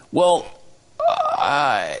 Well,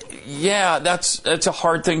 yeah, that's a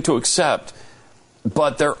hard thing to accept.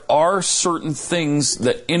 But there are certain things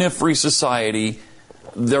that in a free society,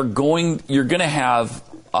 you're going to have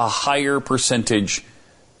a higher percentage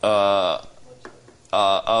of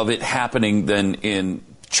it happening than in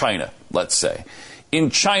China, let's say. in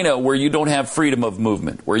China, where you don't have freedom of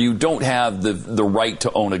movement, where you don't have the right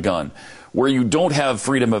to own a gun, where you don't have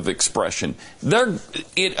freedom of expression,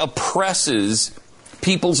 it oppresses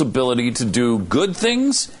people's ability to do good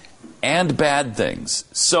things and bad things.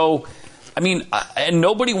 So, I mean, and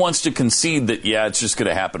nobody wants to concede that, yeah, it's just going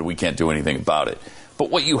to happen, we can't do anything about it. But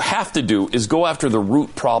what you have to do is go after the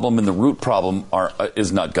root problem, and the root problem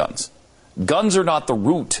is not guns. Guns are not the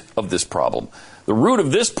root of this problem. The root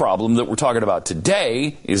of this problem that we're talking about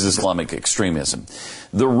today is Islamic extremism.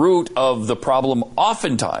 The root of the problem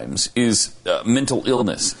oftentimes is mental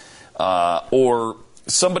illness or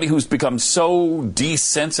somebody who's become so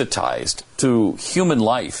desensitized to human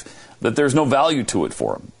life that there's no value to it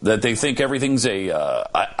for them, that they think everything's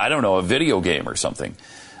a video game or something.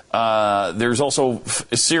 There's also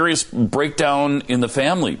a serious breakdown in the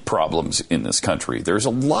family problems in this country. There's a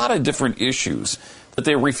lot of different issues that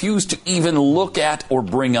they refuse to even look at or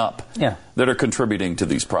bring up that are contributing to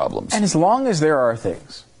these problems. And as long as there are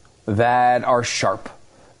things that are sharp,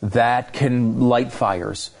 that can light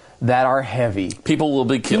fires, that are heavy, people will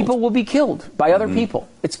be killed. People will be killed by other people.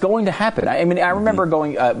 It's going to happen. I mean, I remember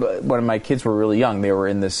going, when my kids were really young, they were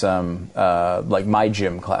in this, like, my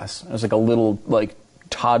gym class. It was like a little, like,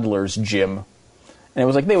 toddler's gym. And it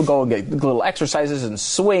was like they would go and get little exercises and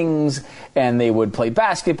swings, and they would play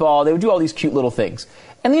basketball. They would do all these cute little things.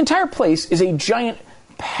 And the entire place is a giant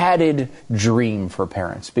padded dream for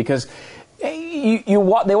parents, because they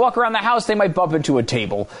walk around the house, they might bump into a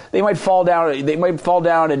table. They might fall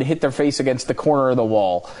down and hit their face against the corner of the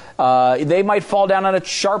wall. They might fall down on a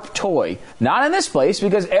sharp toy. Not in this place,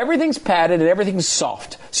 because everything's padded and everything's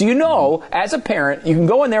soft. So you know, as a parent, you can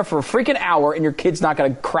go in there for a freaking hour and your kid's not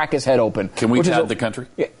going to crack his head open. Can we pad the country?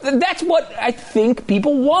 That's what I think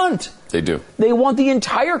people want. They do. They want the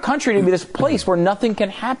entire country to be this place where nothing can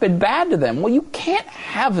happen bad to them. Well, you can't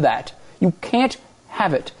have that. You can't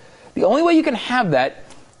have it. The only way you can have that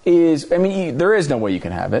is, I mean, there is no way you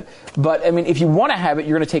can have it. But, I mean, if you want to have it,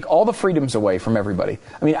 you're going to take all the freedoms away from everybody.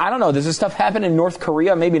 I mean, I don't know. Does this stuff happen in North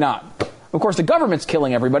Korea? Maybe not. Of course, the government's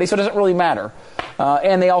killing everybody, so it doesn't really matter.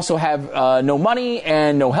 And they also have no money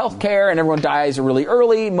and no health care, and everyone dies really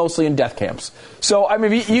early, mostly in death camps. So, I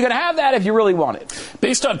mean, you can have that if you really want it.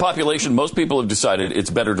 Based on population, most people have decided it's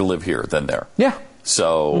better to live here than there. Yeah.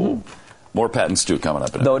 So, more Pat and Stu coming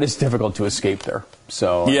up. Though it is difficult to escape there.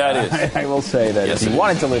 So yeah, it is. I will say that if you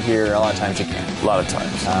wanted to live here, a lot of times you can. A lot of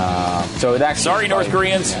times. So it actually sorry, North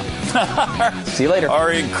Koreans. Yeah. See you later.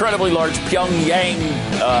 Our incredibly large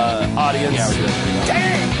Pyongyang audience. Yeah,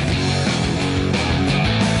 dang!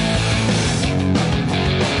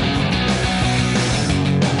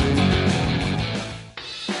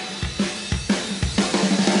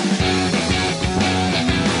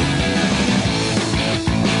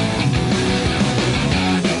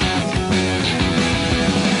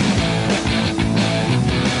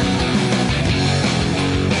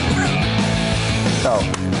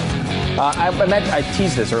 I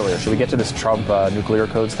teased this earlier. Should we get to this Trump nuclear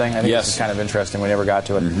codes thing? I think this is kind of interesting. We never got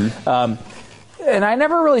to it. And I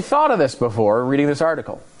never really thought of this before reading this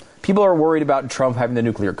article. People are worried about Trump having the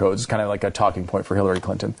nuclear codes. It's kind of like a talking point for Hillary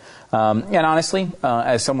Clinton. And honestly,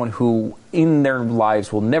 as someone who in their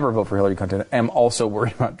lives will never vote for Hillary Clinton, am also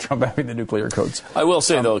worried about Trump having the nuclear codes. I will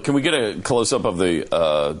say, though, can we get a close-up of the,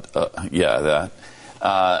 that?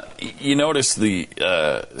 You notice the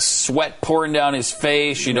sweat pouring down his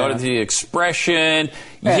face. You notice the expression,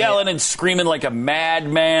 yelling and screaming like a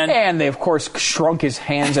madman. And they, of course, shrunk his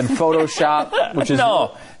hands in Photoshop, which is...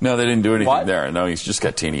 No, they didn't do anything there. No, he's just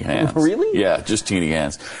got teeny hands. Really? Yeah, just teeny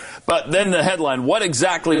hands. But then the headline, what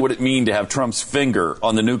exactly would it mean to have Trump's finger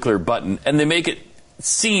on the nuclear button? And they make it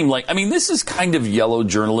seem like, I mean, this is kind of yellow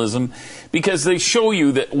journalism, because they show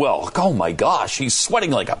you that, well, oh my gosh, he's sweating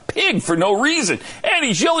like a pig for no reason, and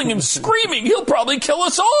he's yelling and screaming, he'll probably kill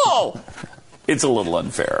us all. It's a little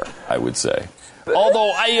unfair, I would say.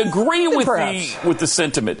 Although I agree with the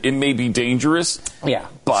sentiment, it may be dangerous. Yeah,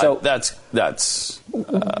 but so that's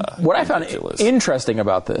what I found interesting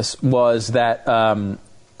about this was that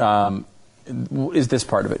is this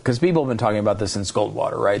part of it, because people have been talking about this since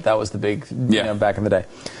Goldwater, right? That was the big, back in the day.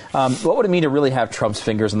 What would it mean to really have Trump's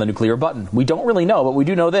fingers on the nuclear button? We don't really know, but we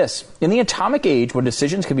do know this. In the atomic age, when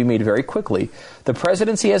decisions can be made very quickly, the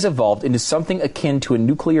presidency has evolved into something akin to a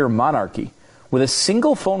nuclear monarchy. With a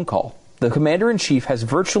single phone call, the commander-in-chief has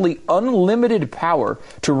virtually unlimited power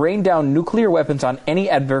to rain down nuclear weapons on any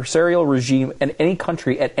adversarial regime in any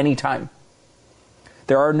country at any time.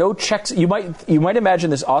 There are no checks. You might imagine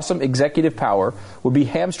this awesome executive power would be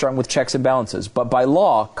hamstrung with checks and balances, but by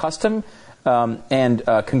law, custom and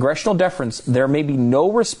congressional deference, there may be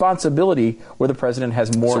no responsibility where the president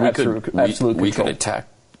has more absolute control. We could attack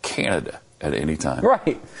Canada at any time.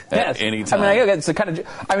 Right. At any time. I mean, it's the kind of.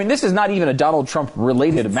 I mean, this is not even a Donald Trump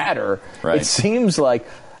related matter. Right. It seems like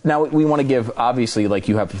now we want to give, obviously, like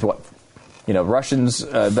you have what. Russians,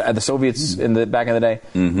 the Soviets back in the day,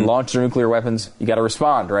 launched their nuclear weapons. You got to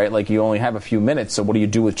respond, right? Like, you only have a few minutes, so what do you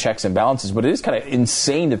do with checks and balances? But it is kind of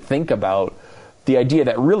insane to think about the idea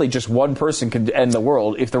that really just one person can end the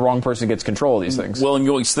world if the wrong person gets control of these things. Well, and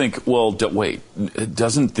you always think, well, wait,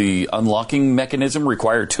 doesn't the unlocking mechanism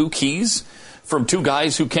require 2 keys? From 2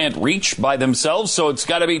 guys who can't reach by themselves, so it's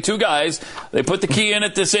got to be 2 guys. They put the key in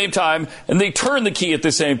at the same time, and they turn the key at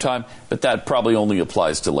the same time. But that probably only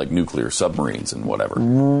applies to, like, nuclear submarines and whatever.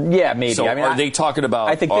 Yeah, maybe. So I mean, are they talking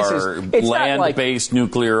about our land-based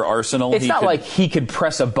nuclear arsenal? It's not like he could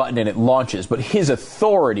press a button and it launches, but his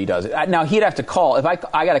authority does it. Now, he'd have to call. If I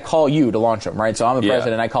got to call you to launch them, right? So I'm the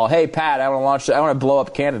president. I call, hey, Pat, I want to blow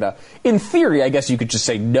up Canada. In theory, I guess you could just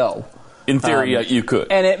say no. In theory, you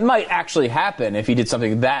could. And it might actually happen if he did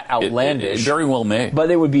something that outlandish. It very well may.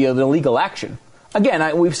 But it would be an illegal action.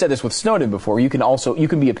 Again, we've said this with Snowden before. You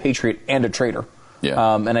can be a patriot and a traitor.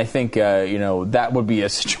 Yeah. And I think, that would be a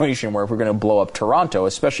situation where if we're going to blow up Toronto,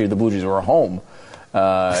 especially if the Blue Jays were home,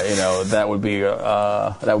 that would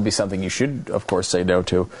be something you should, of course, say no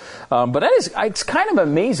to. But it's kind of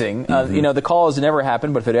amazing. The call has never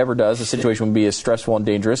happened, but if it ever does, the situation would be as stressful and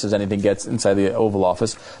dangerous as anything gets inside the Oval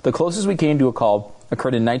Office. The closest we came to a call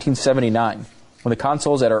occurred in 1979. When the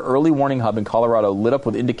consoles at our early warning hub in Colorado lit up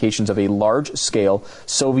with indications of a large-scale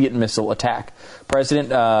Soviet missile attack. President,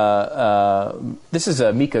 this is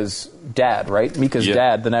Mika's dad, right? Mika's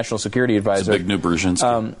dad, the National Security Advisor. It's a big new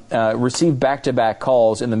Brzezinski. Received back-to-back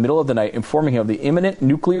calls in the middle of the night informing him of the imminent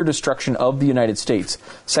nuclear destruction of the United States.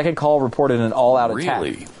 Second call reported an all-out attack.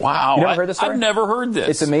 Really? Wow. You never heard this story? I've never heard this.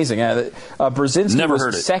 It's amazing. Brzezinski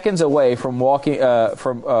was seconds away from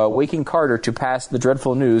waking Carter to pass the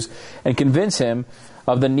dreadful news and convince him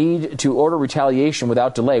of the need to order retaliation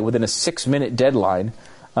without delay within a 6-minute deadline.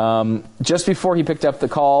 Just before he picked up the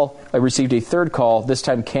call, I received a third call, this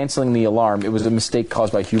time canceling the alarm. It was a mistake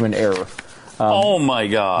caused by human error. Oh, my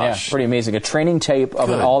gosh. Yeah, pretty amazing. A training tape of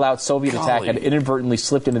an all-out Soviet attack had inadvertently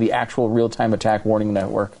slipped into the actual real-time attack warning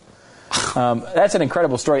network. That's an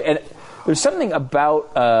incredible story. And there's something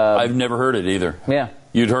about... I've never heard it either. Yeah.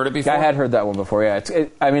 You'd heard it before? I had heard that one before, yeah.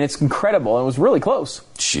 It's incredible. It was really close.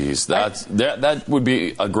 Jeez, that would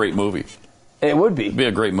be a great movie. It would be. It'd be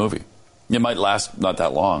a great movie. It might last not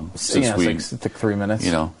that long. It took 3 minutes.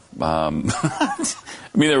 I mean,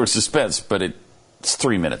 there was suspense, but it's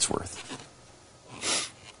 3 minutes worth.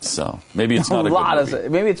 So maybe it's not a good movie.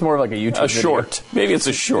 Maybe it's more like a YouTube video. Short. Maybe it's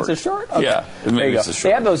a short. It's a short? Okay. Yeah. Maybe it's a short.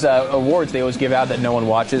 They have those awards they always give out that no one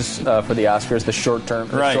watches for the Oscars, the short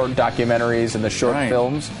documentaries and the short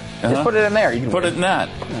films. Just put it in there. You can put it in that.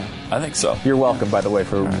 Yeah. I think so. You're welcome, by the way,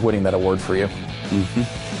 for winning that award for you.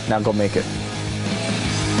 Mm-hmm. Now go make it.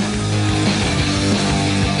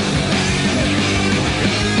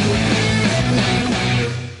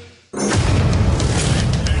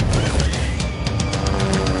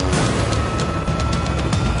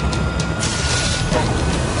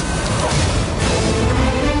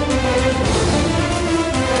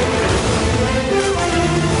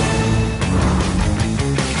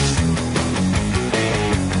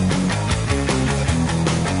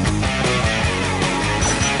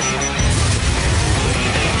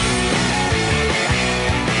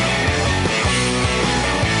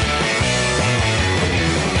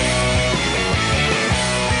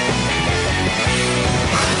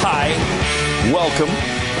 Welcome.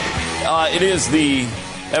 It is the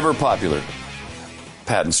ever-popular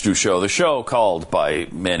Pat and Stu Show, the show called by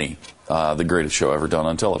many the greatest show ever done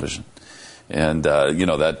on television. And,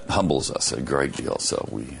 that humbles us a great deal.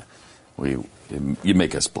 So you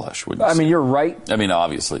make us blush, wouldn't you? I mean, you're right. I mean,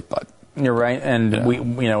 obviously, but... You're right. And,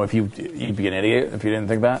 if you'd be an idiot if you didn't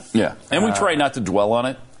think that. Yeah. And we try not to dwell on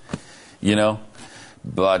it,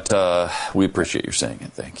 But we appreciate your saying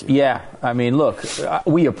it. Thank you. Yeah. I mean, look,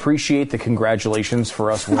 we appreciate the congratulations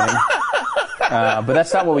for us winning. But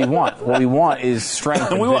that's not what we want. What we want is strength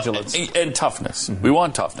and vigilance. And toughness. Mm-hmm. We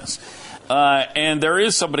want toughness. And there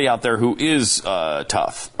is somebody out there who is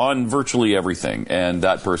tough on virtually everything. And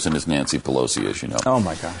that person is Nancy Pelosi, as you know. Oh,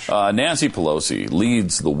 my gosh. Nancy Pelosi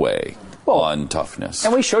leads the way on toughness.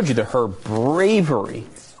 And we showed you her bravery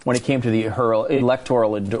when it came to her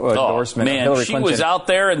electoral endorsement of Hillary Clinton. She was out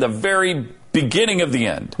there in the very beginning of the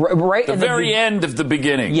end. Right the at very end of the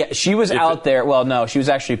beginning. Yeah, she was out there. Well, no, she was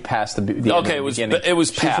actually past the end of the beginning. It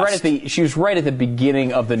was past. She was right at the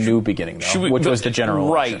beginning of the new beginning, though, which was the general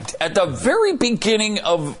election. Right. At the very beginning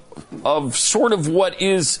of sort of what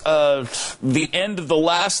is the end of the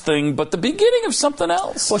last thing, but the beginning of something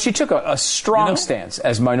else. Well, she took a strong stance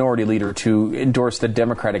as minority leader to endorse the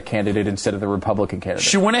Democratic candidate instead of the Republican candidate.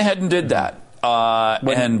 She went ahead and did that.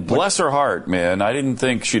 And bless her heart, man. I didn't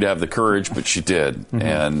think she'd have the courage, but she did. Mm-hmm.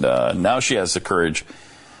 And now she has the courage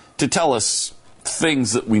to tell us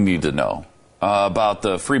things that we need to know about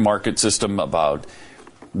the free market system, about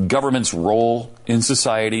government's role in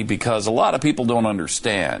society, because a lot of people don't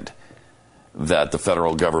understand that the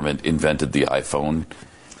federal government invented the iPhone.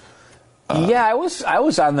 Yeah, I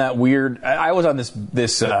was on that weird. I was on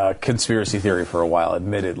this conspiracy theory for a while.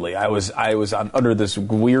 Admittedly, I was under this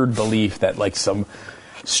weird belief that like some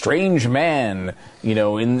strange man,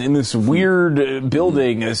 in this weird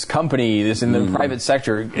building, this company, this in the private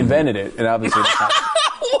sector invented it, and obviously it's not.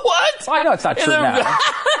 What? I know it's not true now.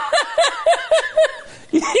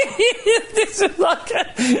 This is like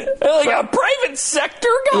a private sector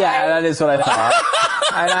guy? Yeah, that is what I thought.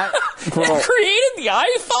 Created the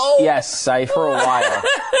iPhone? Yes, for a while.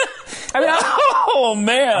 Oh,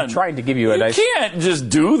 man. I'm trying to give you a nice... You can't just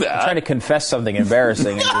do that. I'm trying to confess something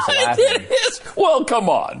embarrassing and just laughing. It is. Well, come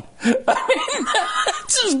on. I mean,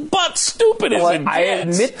 that's just butt stupid as it gets. I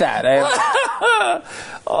admit that.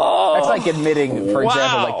 That's like admitting, for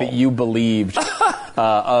example, like that you believed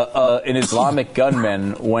an Islamic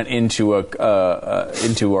gunman went into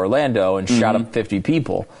Orlando and shot up 50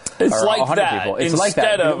 people. It's like 100 that. people. It's instead like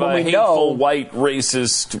that. of a hateful, white,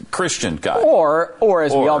 racist Christian guy. Or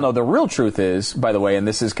as we all know, the real truth is, by the way, and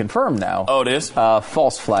this is confirmed now. Oh, it is?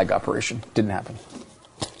 False flag operation. Didn't happen.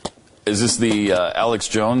 Is this the Alex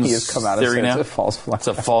Jones he has come out theory and said now? It's a false flag. It's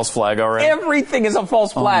a false flag already? Everything is a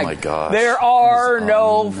false flag. Oh, my gosh. There are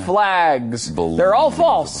no flags. They're all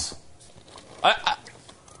false.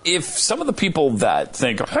 If some of the people that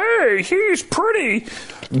think, hey, he's pretty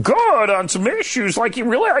good on some issues, like he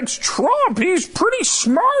really likes Trump, he's pretty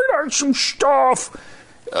smart on some stuff.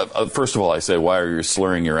 First of all, I say, why are you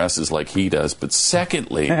slurring your S's like he does? But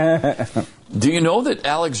secondly, do you know that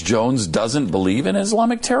Alex Jones doesn't believe in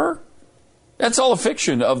Islamic terror? That's all a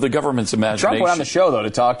fiction of the government's imagination. Trump went on the show, though,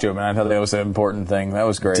 to talk to him, and I thought that was an important thing. That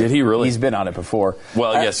was great. Did he really? He's been on it before.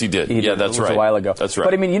 Well, yes, he did. Yeah, that's right. A while ago. That's right.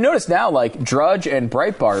 But, I mean, you notice now, like, Drudge and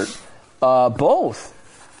Breitbart, both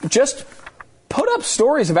just put up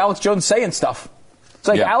stories of Alex Jones saying stuff. It's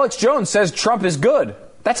like Alex Jones says Trump is good.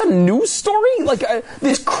 That's a news story? Like,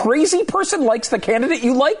 this crazy person likes the candidate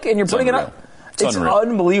you like, and you're putting it up? It's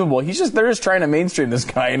unbelievable. They're just trying to mainstream this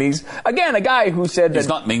guy, and he's, again, a guy who said that... He's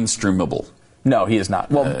not mainstreamable. No, he is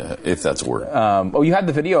not. Well, if that's a word. You had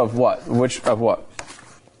the video of what? Of what?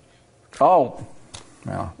 Oh.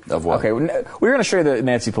 No. Of what? Okay, we're going to show you the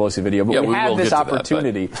Nancy Pelosi video, but we had this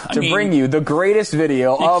opportunity to bring you the greatest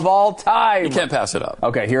video of all time. You can't pass it up.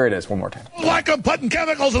 Okay, here it is one more time. Like I'm putting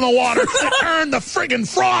chemicals in the water to turn the friggin'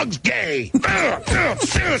 frogs gay.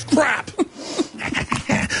 Serious crap.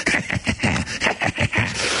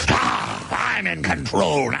 I'm in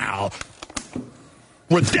control now.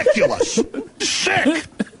 Ridiculous. Sick.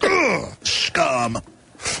 Scum.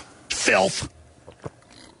 Filth.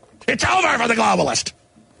 It's over for the globalist.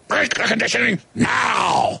 Break the conditioning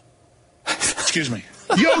now. Excuse me.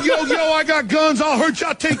 Yo, I got guns. I'll hurt you.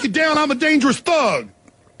 I'll take you down. I'm a dangerous thug.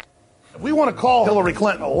 If we want to call Hillary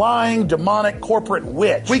Clinton a lying, demonic, corporate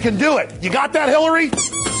witch, we can do it. You got that, Hillary?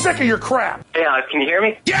 Sick of your crap. Hey, Alex, can you hear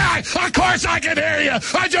me? Yeah, of course I can hear you.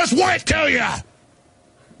 I just went to you.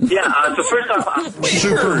 Yeah, so first off...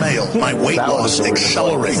 Super male. My weight loss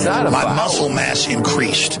accelerated. My muscle mass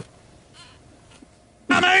increased.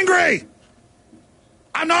 I'm angry.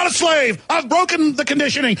 I'm not a slave. I've broken the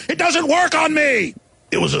conditioning. It doesn't work on me.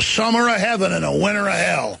 It was a summer of heaven and a winter of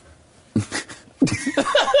hell.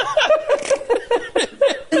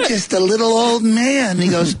 Just a little old man. He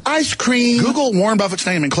goes, ice cream. Google Warren Buffett's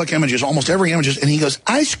name and click images, almost every image, and he goes,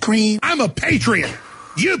 ice cream. I'm a patriot.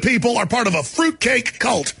 You people are part of a fruitcake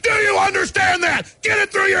cult. Do you understand that? Get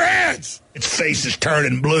it through your heads. Its face is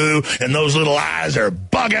turning blue, and those little eyes are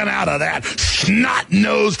bugging out of that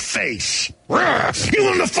snot-nosed face. You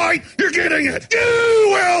want to fight? You're getting it. You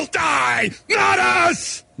will die, not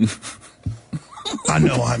us. I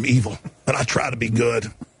know I'm evil, but I try to be good,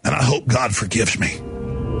 and I hope God forgives me.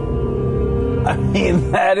 I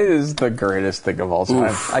mean, that is the greatest thing of all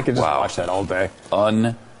time. I could just watch that all day.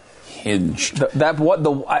 Unhinged.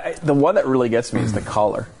 The one that really gets me is the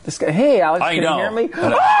caller. This guy, hey, Alex, can you hear me? Oh,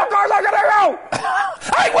 of course I'm going to go!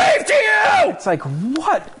 I waved to you! It's like,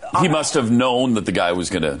 what? he must have known that the guy was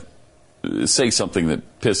going to say something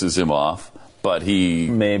that pisses him off, but he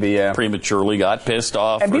prematurely got pissed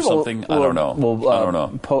off or something. I don't know. I don't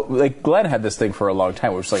know. Like Glenn had this thing for a long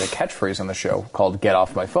time, which was like a catchphrase on the show called "Get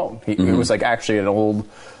off my phone." It was like actually an old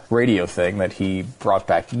radio thing that he brought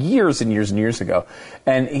back years and years and years ago.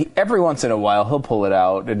 And every once in a while, he'll pull it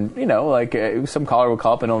out. And, like some caller will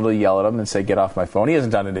call up and he'll yell at him and say, "Get off my phone." He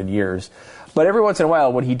hasn't done it in years. But every once in a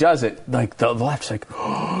while, when he does it, like the left's like,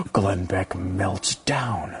 oh, Glenn Beck melts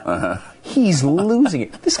down. He's losing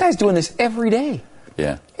it. This guy's doing this every day.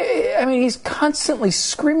 Yeah. I mean, he's constantly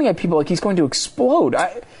screaming at people like he's going to explode.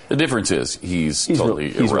 The difference is he's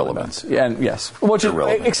totally irrelevant. And yes.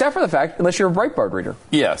 Except for the fact, unless you're a Breitbart reader.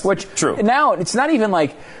 Yes, true. Now, it's not even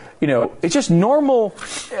like, it's just normal,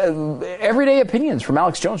 everyday opinions from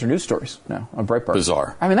Alex Jones or news stories now on Breitbart.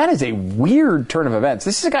 Bizarre. I mean, that is a weird turn of events.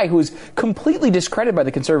 This is a guy who is completely discredited by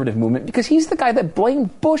the conservative movement because he's the guy that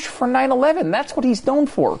blamed Bush for 9/11. That's what he's known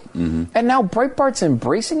for. Mm-hmm. And now Breitbart's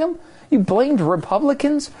embracing him? You blamed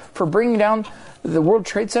Republicans for bringing down the World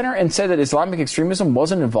Trade Center and said that Islamic extremism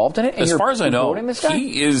wasn't involved in it? And as far as I know, this guy?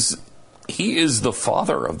 he is the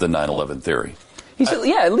father of the 9/11 theory. He's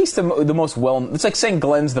at least the most well. It's like saying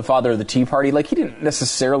Glenn's the father of the Tea Party. Like he didn't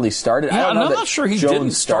necessarily start it. Yeah, I'm not sure he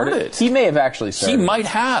didn't start it. He may have actually started. He might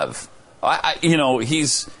have.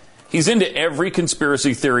 He's into every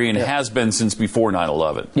conspiracy theory and has been since before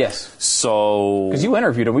 9/11. Yes. So because you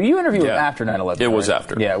interviewed him. You interviewed him after 9/11. It was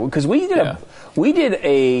after. Yeah, because we did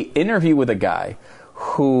a interview with a guy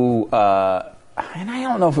who, and I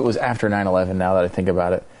don't know if it was after 9/11. Now that I think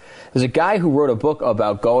about it. There's a guy who wrote a book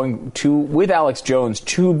about going with Alex Jones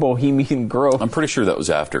to Bohemian Grove. I'm pretty sure that was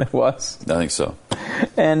after. It was? I think so.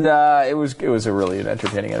 And it was a really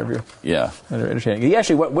entertaining interview. Yeah. Entertaining. He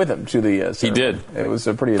actually went with him to the ceremony. He did. It was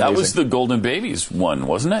a pretty amazing. That was the Golden Babies one,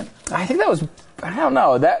 wasn't it? I think that was, I don't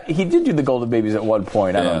know. He did do the Golden Babies at one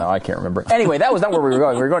point. I don't know. I can't remember. Anyway, that was not where we were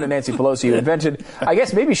going. We were going to Nancy Pelosi, who invented, I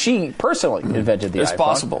guess maybe she personally invented the iPhone. It's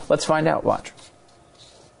possible. Let's find out. Watch.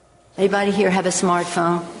 Anybody here have a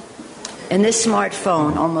smartphone? In this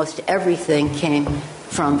smartphone, almost everything came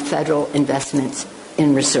from federal investments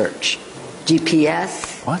in research.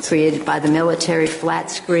 GPS, created by the military, flat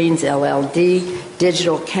screens, LLD,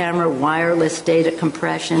 digital camera, wireless data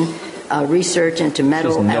compression, research into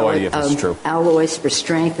metal alloys for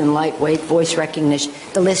strength and lightweight, voice recognition.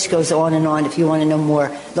 The list goes on and on. If you want to know more,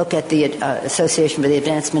 look at the Association for the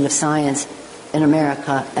Advancement of Science in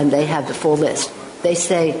America, and they have the full list. They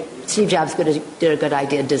say Steve Jobs did a good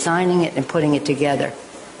idea designing it and putting it together.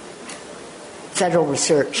 Federal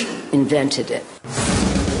research invented it.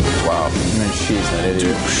 Wow. Man, she's an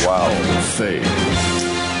idiot. Wow.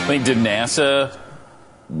 I mean, did NASA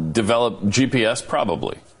develop GPS?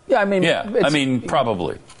 Probably. Yeah, I mean...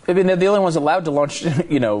 probably. I mean, they're the only ones allowed to launch,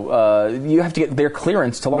 you have to get their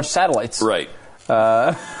clearance to launch satellites. Right.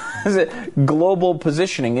 Global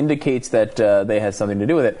positioning indicates that they had something to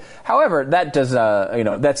do with it. However, that does,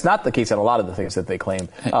 that's not the case on a lot of the things that they claim.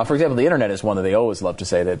 For example, the internet is one that they always love to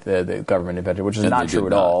say that the government invented, which is not true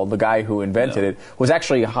at all. The guy who invented it was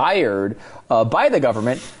actually hired by the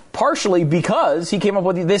government partially because he came up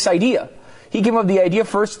with this idea. He came up with the idea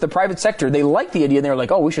first, the private sector. They liked the idea, and they were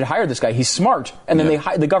like, oh, we should hire this guy. He's smart. And then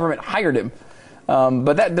the government hired him.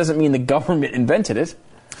 But that doesn't mean the government invented it.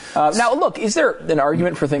 Now, look, is there an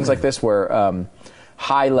argument for things like this where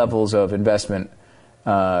high levels of investment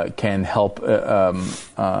can help the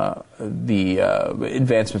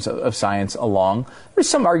advancements of science along? There's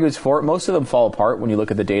some arguments for it. Most of them fall apart when you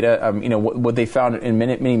look at the data. What they found in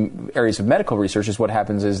many areas of medical research is what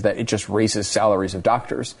happens is that it just raises salaries of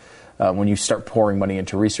doctors when you start pouring money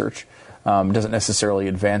into research. Doesn't necessarily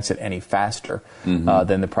advance it any faster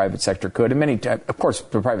than the private sector could. And of course,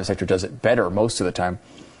 the private sector does it better most of the time.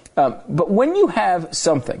 But when you have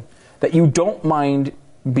something that you don't mind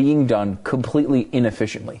being done completely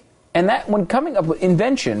inefficiently, and that when coming up with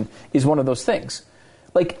invention is one of those things.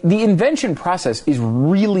 Like, the invention process is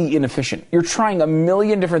really inefficient. You're trying a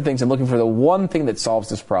million different things and looking for the one thing that solves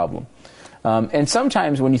this problem. And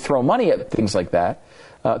sometimes when you throw money at things like that,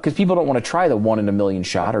 because people don't want to try the 1 in a million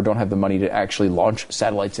shot or don't have the money to actually launch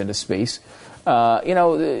satellites into space,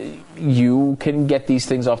 you can get these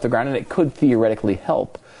things off the ground, and it could theoretically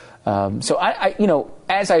help. So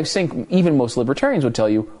as I think even most libertarians would tell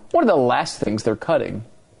you, one of the last things they're cutting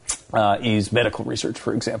is medical research,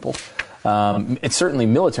 for example. It's certainly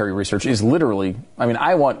military research is literally,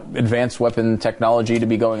 I want advanced weapon technology to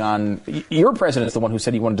be going on. Your president's the one who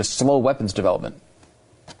said he wanted to slow weapons development.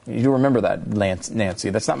 You do remember that,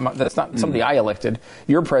 Nancy. That's not somebody I elected.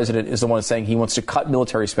 Your president is the one saying he wants to cut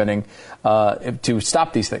military spending to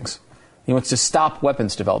stop these things. He wants to stop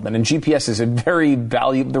weapons development, and GPS is a very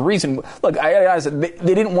valuable. The reason, look, they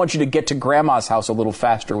didn't want you to get to grandma's house a little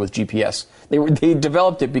faster with GPS. They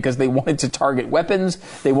developed it because they wanted to target weapons.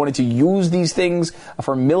 They wanted to use these things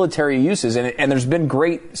for military uses, and there's been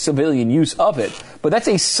great civilian use of it. But that's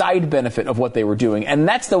a side benefit of what they were doing, and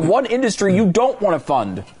that's the one industry you don't want to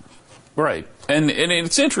fund. Right, and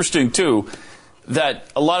it's interesting too that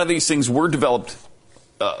a lot of these things were developed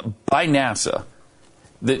by NASA.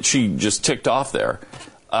 That she just ticked off there,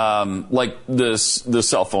 like the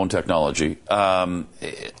cell phone technology. A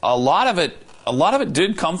lot of it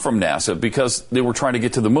did come from NASA because they were trying to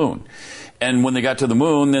get to the moon, and when they got to the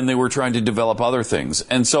moon, then they were trying to develop other things,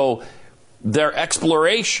 and so their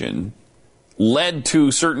exploration led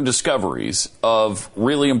to certain discoveries of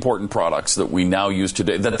really important products that we now use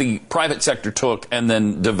today that the private sector took and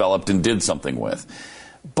then developed and did something with,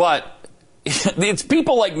 but. It's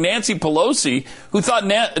people like Nancy Pelosi who thought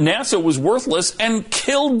NASA was worthless and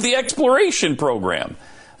killed the exploration program.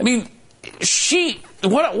 I mean,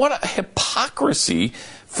 what a hypocrisy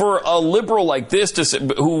for a liberal like this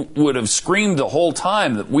who would have screamed the whole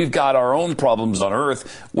time that we've got our own problems on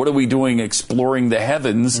Earth. What are we doing exploring the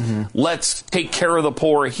heavens? Let's take care of the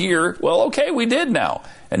poor here. Well, okay, we did now.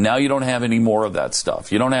 And now you don't have any more of that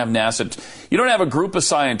stuff. You don't have NASA. You don't have a group of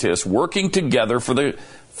scientists working together for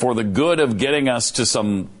the good of getting us to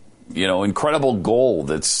some, incredible goal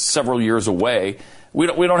that's several years away. We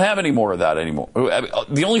don't have any more of that anymore.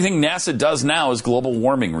 The only thing NASA does now is global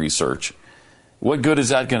warming research. What good is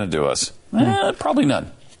that going to do us? Probably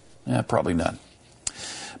none. Probably none.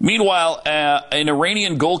 Meanwhile, an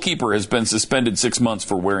Iranian goalkeeper has been suspended 6 months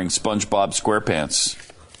for wearing SpongeBob SquarePants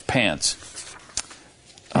pants.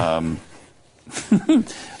 A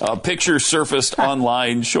picture surfaced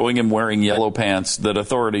online showing him wearing yellow pants that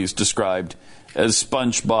authorities described as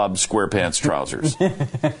SpongeBob SquarePants trousers.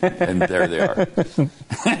 And there they are.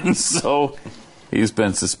 And so he's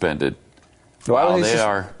been suspended.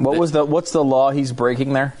 What's the law he's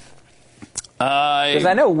breaking there? Because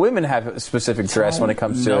I know women have specific dress when it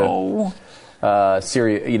comes to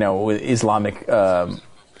Syria, with Islamic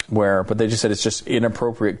wear, but they just said it's just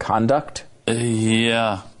inappropriate conduct.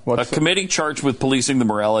 Yeah. A committee charged with policing the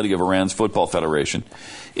morality of Iran's Football Federation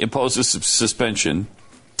imposed a suspension.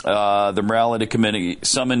 The morality committee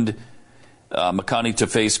summoned Makani to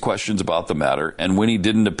face questions about the matter, and when he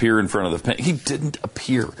didn't appear in front of he didn't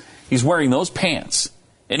appear. He's wearing those pants,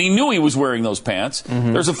 and he knew he was wearing those pants.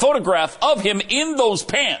 There's a photograph of him in those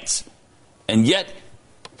pants, and yet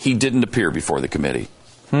he didn't appear before the committee.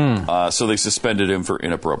 So they suspended him for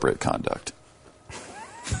inappropriate conduct.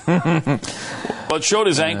 But showed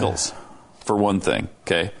his ankles, for one thing,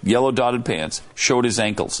 okay? Yellow dotted pants, showed his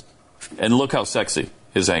ankles. And look how sexy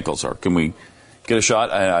his ankles are. Can we get a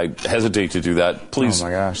shot? I hesitate to do that. Please, oh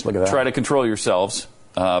my gosh, look at that. Try to control yourselves.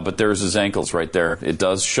 But there's his ankles right there. It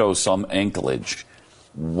does show some anklage.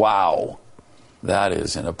 Wow. That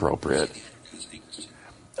is inappropriate.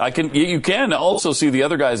 You can also see the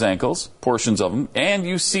other guy's ankles, portions of them, and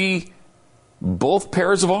you see both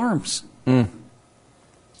pairs of arms.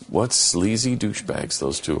 What sleazy douchebags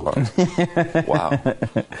those two are. Wow.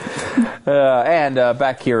 And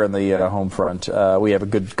back here on the home front, we have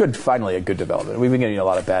finally a good development. We've been getting a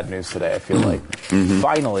lot of bad news today, I feel like.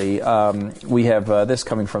 Finally, we have this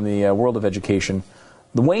coming from the world of education.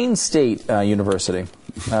 The Wayne State University,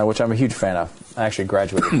 which I'm a huge fan of. I actually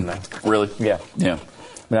graduated from there. Really? Yeah. Yeah.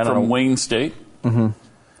 From Wayne State? I don't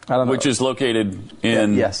know. Which is located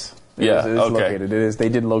in... Yes. It is located. It is. They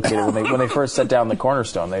did locate it when they first set down the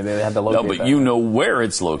cornerstone. They had to locate it. No, but you know where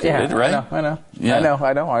it's located, right? I know. Yeah.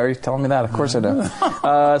 I know. Why are you telling me that? Of course I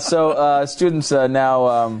know. So students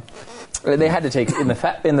now they had to take in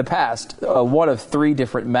the past one of 3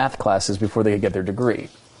 different math classes before they could get their degree.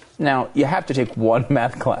 Now you have to take one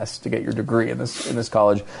math class to get your degree in this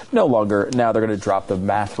college. No longer. Now they're going to drop the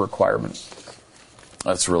math requirement.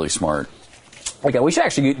 That's really smart. Okay, we should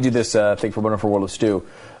actually do this thing for Wonderful World of Stu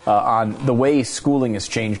on the way schooling has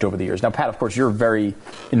changed over the years. Now, Pat, of course, you're very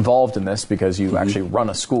involved in this because you actually run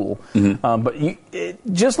a school. But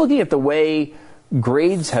just looking at the way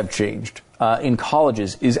grades have changed in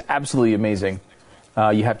colleges is absolutely amazing.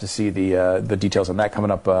 You have to see the details on that coming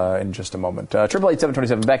up in just a moment.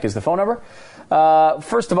 888-727-BECK is the phone number.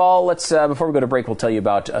 First of all, let's before we go to break, we'll tell you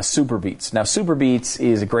about Super Beets. Now, Super Beets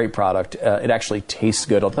is a great product. It actually tastes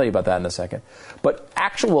good. I'll tell you about that in a second. But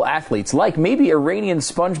actual athletes, like maybe Iranian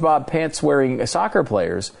SpongeBob pants-wearing soccer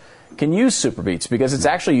players, can use Super Beets because it's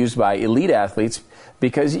actually used by elite athletes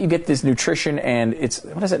because you get this nutrition and it's,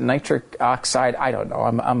 what is it, nitric oxide? I don't know.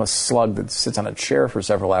 I'm a slug that sits on a chair for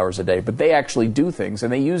several hours a day, but they actually do things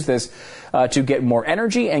and they use this to get more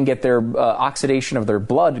energy and get their oxidation of their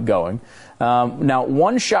blood going. Now,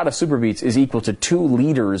 one shot of Super Beets is equal to 2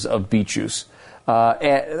 liters of beet juice.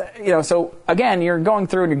 So again, you're going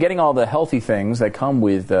through and you're getting all the healthy things that come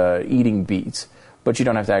with eating beets, but you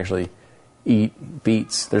don't have to actually eat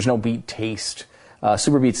beets. There's no beet taste.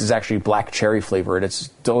 Super Beets is actually black cherry flavored. It's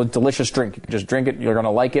a delicious drink. You can just drink it. You're going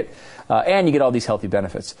to like it. And you get all these healthy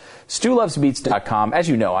benefits. StuLovesBeets.com. As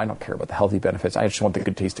you know, I don't care about the healthy benefits. I just want the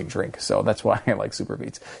good tasting drink. So that's why I like Super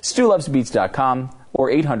Beets. StuLovesBeets.com or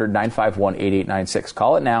 800-951-8896.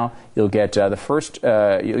 Call it now. You'll get the first,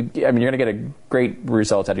 you're going to get a great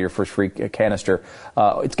result out of your first free canister.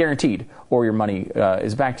 It's guaranteed, or your money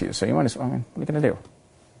is back to you. So you might as well, what are you going to do?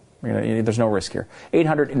 There's no risk here.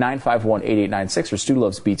 800-951-8896 or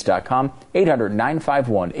StuLovesBeets.com.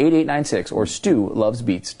 800-951-8896 or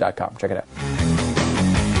StuLovesBeets.com. Check it out.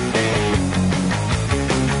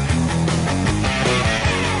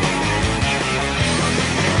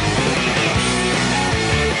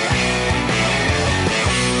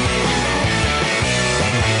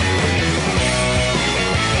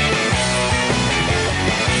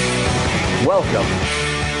 Welcome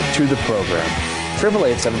to the program.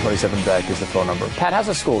 888-727-BECK is the phone number. Pat, how's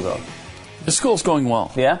the school going? The school's going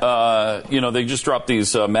well. Yeah? They just dropped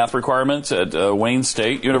these math requirements at Wayne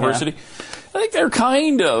State University. Yeah. I think they're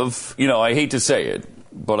kind of, I hate to say it,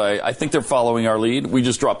 but I think they're following our lead. We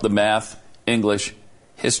just dropped the math, English,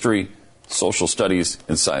 history, social studies,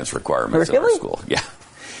 and science requirements at our school. Yeah.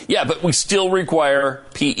 Yeah, but we still require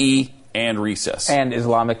PE and recess. And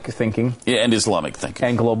Islamic thinking. Yeah, and Islamic thinking.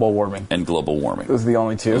 And global warming. And global warming. Those are the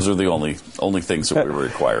only two. Those are the only things that we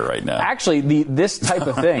require right now. Actually, this type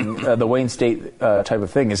of thing, the Wayne State type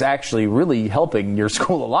of thing, is actually really helping your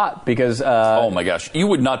school a lot because... oh, my gosh. You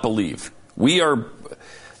would not believe.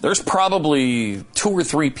 There's probably 2 or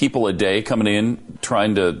 3 people a day coming in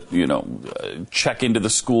trying to, check into the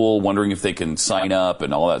school, wondering if they can sign up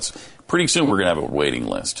and all that. Pretty soon we're going to have a waiting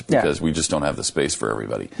list because we just don't have the space for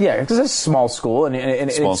everybody. Yeah, because it's a small school,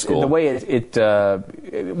 and small school. The way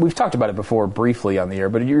we've talked about it before briefly on the air,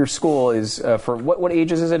 but your school is for what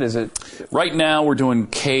ages is it? Is it right now we're doing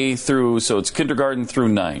K through, so it's kindergarten through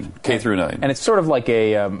 9, K through 9, and it's sort of like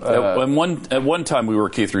a. At one time we were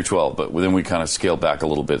K through 12, but then we kind of scaled back a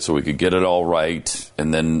little bit so we could get it all right,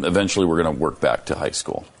 and then eventually we're going to work back to high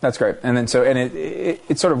school. That's great, and then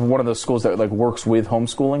it's sort of one of those schools that like works with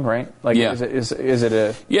homeschooling, right? Like, yeah. Is it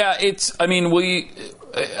a... Yeah, it's... I mean, we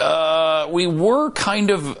were kind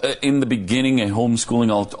of, in the beginning, a homeschooling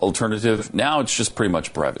alternative. Now it's just pretty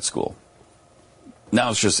much private school. Now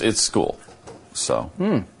it's school. So,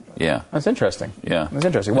 yeah. That's interesting. Yeah. That's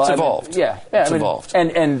interesting. It's evolved. It's evolved.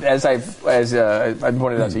 And as I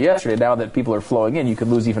pointed out to you yesterday, now that people are flowing in, you could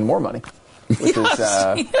lose even more money. Which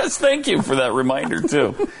yes, thank you for that reminder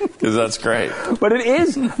too, because that's great. But it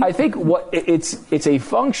is, I think, it's a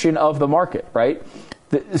function of the market, right?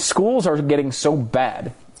 The schools are getting so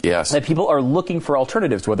bad. Yes. That people are looking for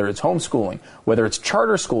alternatives, whether it's homeschooling, whether it's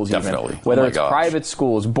charter schools, definitely, whether it's private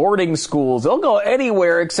schools, boarding schools. They'll go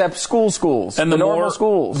anywhere except schools, and the normal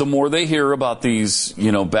schools. The more they hear about these,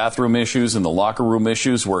 bathroom issues and the locker room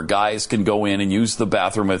issues, where guys can go in and use the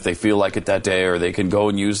bathroom if they feel like it that day, or they can go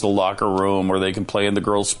and use the locker room, or they can play in the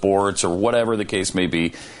girls' sports, or whatever the case may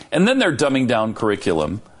be, and then they're dumbing down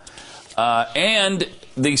curriculum, and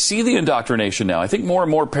they see the indoctrination now. I think more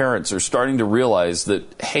and more parents are starting to realize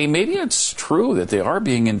that, hey, maybe it's true that they are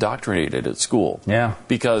being indoctrinated at school. Yeah.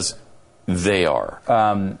 Because they are.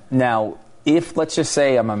 Now, if, let's just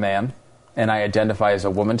say I'm a man and I identify as a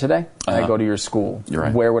woman today, and I go to your school,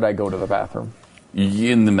 right. Where would I go to the bathroom?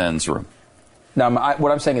 In the men's room. Now,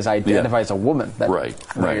 what I'm saying is I identify as a woman. Right.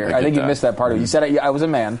 I think you missed that part of it. You said I was a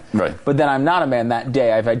man, right? But then I'm not a man that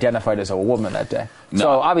day. I've identified as a woman that day. No. So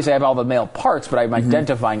obviously I have all the male parts, but I'm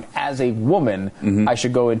identifying as a woman. I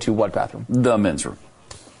should go into what bathroom? The men's room.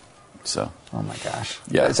 So. Oh my gosh.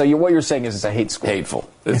 Yeah. So what you're saying is it's a hate school. Hateful.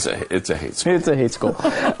 It's a hate school. It's a hate school.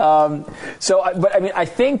 But I mean, I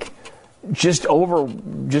think. Just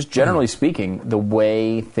generally speaking, the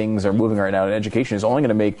way things are moving right now in education is only going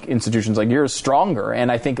to make institutions like yours stronger.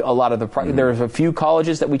 And I think a lot of there's a few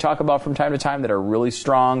colleges that we talk about from time to time that are really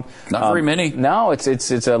strong. Not very many. No, it's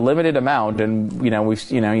a limited amount, and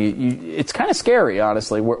it's kind of scary,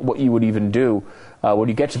 honestly, what you would even do when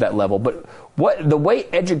you get to that level. But the way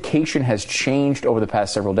education has changed over the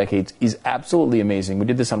past several decades is absolutely amazing. We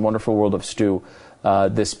did this on Wonderful World of Stu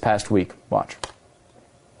this past week. Watch.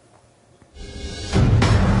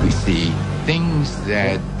 we see things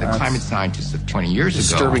that the climate scientists of 20 years ago...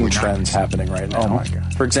 Disturbing trends happening right now. Oh, my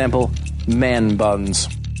God. For example, man buns.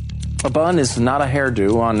 A bun is not a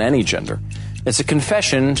hairdo on any gender. It's a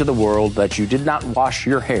confession to the world that you did not wash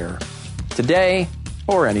your hair today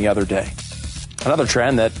or any other day. Another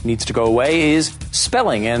trend that needs to go away is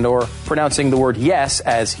spelling and or pronouncing the word yes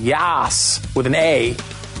as yas with an A.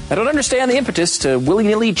 I don't understand the impetus to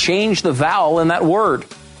willy-nilly change the vowel in that word.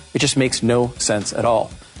 It just makes no sense at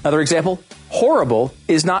all. Another example, horrible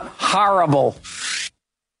is not horrible.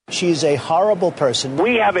 She's a horrible person.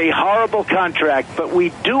 We have a horrible contract, but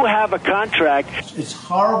we do have a contract. It's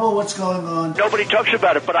horrible what's going on. Nobody talks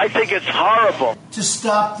about it, but I think it's horrible. To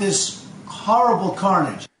stop this horrible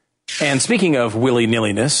carnage. And speaking of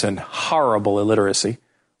willy-nilliness and horrible illiteracy,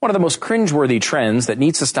 one of the most cringeworthy trends that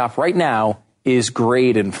needs to stop right now is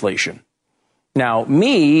grade inflation. Now,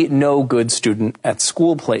 me, no good student at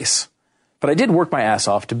school place, but I did work my ass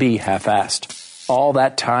off to be half-assed. All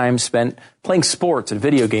that time spent playing sports and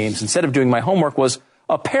video games instead of doing my homework was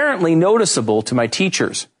apparently noticeable to my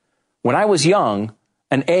teachers. When I was young,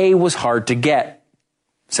 an A was hard to get,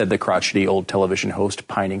 said the crotchety old television host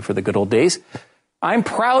pining for the good old days. I'm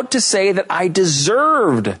proud to say that I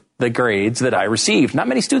deserved the grades that I received. Not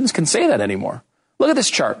many students can say that anymore. Look at this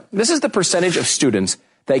chart. This is the percentage of students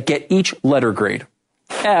that get each letter grade.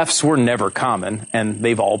 F's were never common, and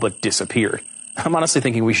they've all but disappeared. I'm honestly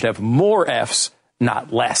thinking we should have more F's,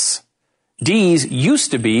 not less. D's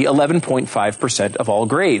used to be 11.5% of all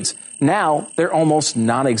grades. Now they're almost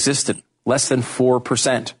non-existent, less than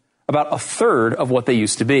 4%, about a third of what they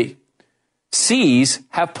used to be. C's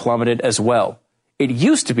have plummeted as well. It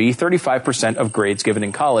used to be 35% of grades given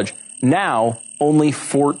in college. Now only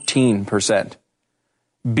 14%.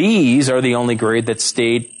 B's are the only grade that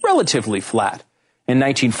stayed relatively flat. In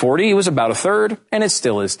 1940, it was about a third, and it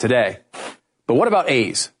still is today. But what about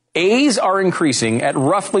A's? A's are increasing at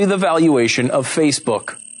roughly the valuation of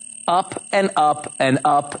Facebook. Up and up and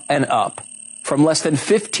up and up. From less than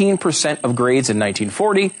 15% of grades in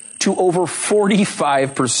 1940 to over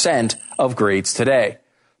 45% of grades today.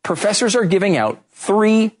 Professors are giving out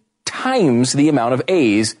 3 times the amount of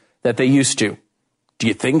A's that they used to. Do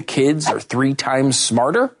you think kids are 3 times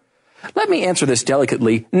smarter? Let me answer this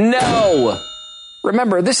delicately. No!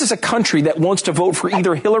 Remember, this is a country that wants to vote for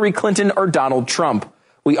either Hillary Clinton or Donald Trump.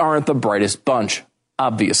 We aren't the brightest bunch,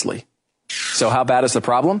 obviously. So how bad is the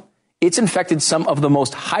problem? It's infected some of the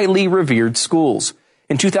most highly revered schools.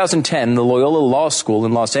 In 2010, the Loyola Law School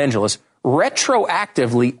in Los Angeles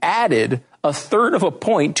retroactively added a third of a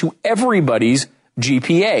point to everybody's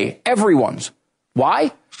GPA. Everyone's.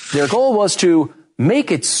 Why? Their goal was to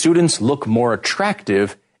make its students look more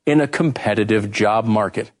attractive in a competitive job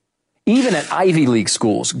market. Even at Ivy League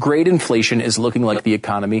schools, grade inflation is looking like the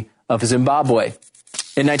economy of Zimbabwe.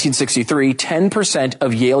 In 1963, 10%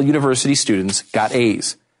 of Yale University students got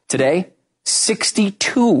A's. Today,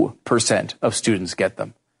 62% of students get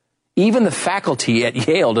them. Even the faculty at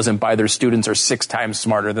Yale doesn't buy their students are 6 times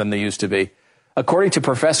smarter than they used to be. According to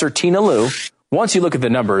Professor Tina Liu, once you look at the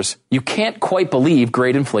numbers, you can't quite believe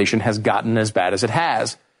grade inflation has gotten as bad as it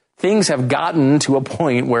has. Things have gotten to a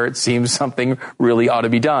point where it seems something really ought to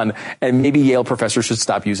be done, and maybe Yale professors should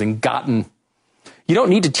stop using gotten. You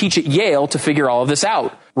don't need to teach at Yale to figure all of this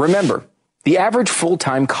out. Remember, the average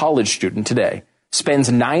full-time college student today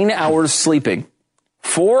spends 9 hours sleeping,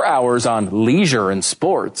 4 hours on leisure and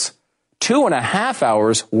sports, 2.5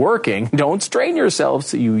 hours working. Don't strain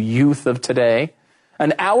yourselves, you youth of today.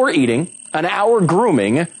 An hour eating, an hour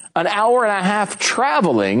grooming, an hour and a half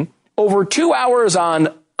traveling, over 2 hours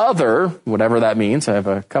on other, whatever that means. I have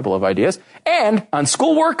a couple of ideas. And on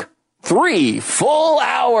schoolwork, 3 full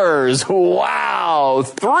hours. Wow.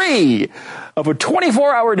 3 of a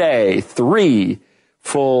 24-hour day. 3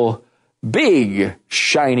 full, big,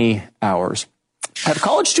 shiny hours. Have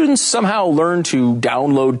college students somehow learned to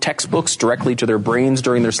download textbooks directly to their brains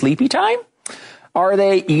during their sleepy time? Are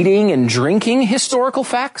they eating and drinking historical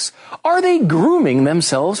facts? Are they grooming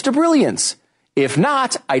themselves to brilliance? If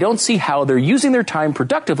not, I don't see how they're using their time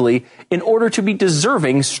productively in order to be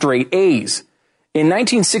deserving straight A's. In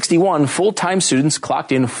 1961, full-time students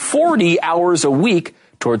clocked in 40 hours a week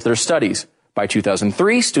towards their studies. By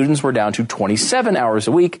 2003, students were down to 27 hours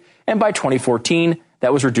a week, and by 2014,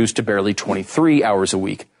 that was reduced to barely 23 hours a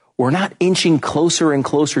week. We're not inching closer and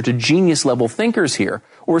closer to genius-level thinkers here.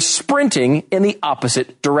 We're sprinting in the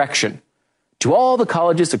opposite direction. To all the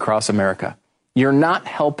colleges across America, you're not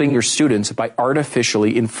helping your students by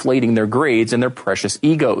artificially inflating their grades and their precious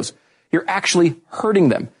egos. You're actually hurting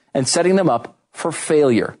them and setting them up for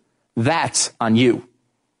failure. That's on you.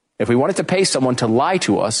 If we wanted to pay someone to lie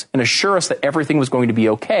to us and assure us that everything was going to be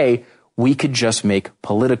okay, we could just make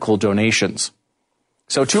political donations.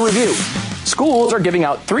 So to review, schools are giving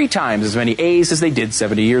out 3 times as many A's as they did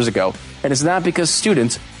 70 years ago. And it's not because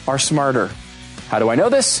students are smarter. How do I know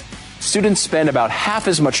this? Students spend about half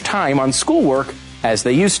as much time on schoolwork as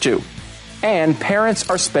they used to. And parents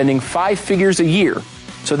are spending 5 figures a year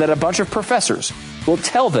so that a bunch of professors will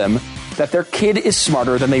tell them that their kid is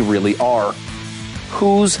smarter than they really are.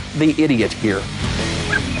 Who's the idiot here?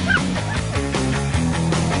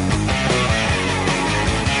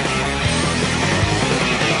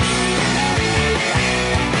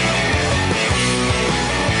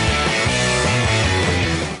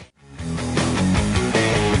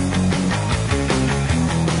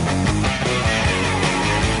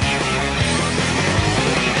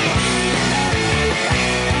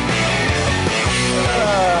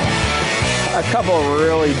 A couple of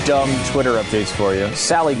really dumb Twitter updates for you.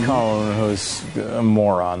 Sally Cohn, who's a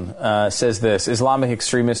moron, says this: Islamic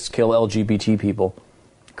extremists kill LGBT people.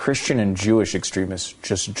 Christian and Jewish extremists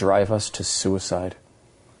just drive us to suicide.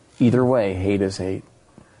 Either way, hate is hate.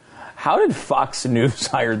 How did Fox News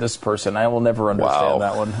hire this person? I will never understand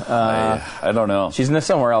that one. I don't know. She's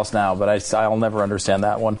somewhere else now, but I'll never understand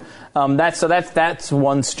that one. That's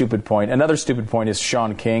one stupid point. Another stupid point is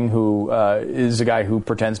Sean King, who is a guy who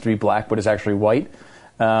pretends to be black but is actually white.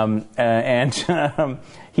 He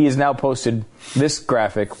has now posted this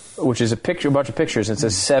graphic, which is a bunch of pictures. It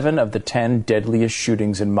says 7 of the 10 deadliest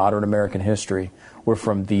shootings in modern American history were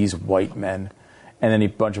from these white men. And then a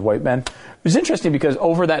bunch of white men. It was interesting because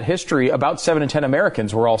over that history, about 7 in 10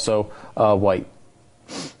 Americans were also white.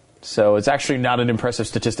 So it's actually not an impressive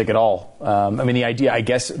statistic at all. I mean, the idea, I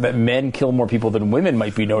guess, that men kill more people than women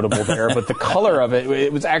might be notable there, but the color of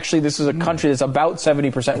it was actually, this is a country that's about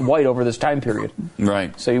 70% white over this time period.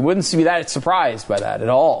 Right. So you wouldn't be that surprised by that at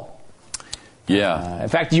all. Yeah. In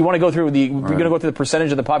fact, do you want to go through you're going to go through the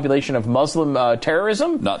percentage of the population of Muslim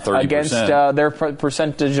terrorism? Not 30%. Against their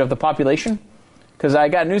percentage of the population? Because I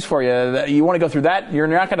got news for you. You want to go through that? You're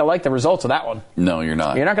not going to like the results of that one. No, you're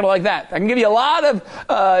not. You're not going to like that. I can give you a lot of.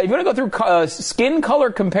 If you want to go through skin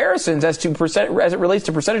color comparisons as it relates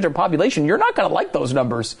to percentage of population, you're not going to like those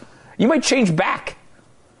numbers. You might change back.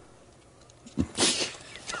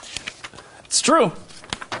 It's true.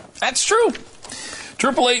 That's true.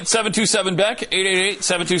 888-727-BECK,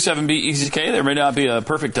 888-727-BECK. There may not be a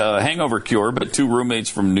perfect hangover cure, but 2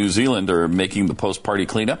 roommates from New Zealand are making the post-party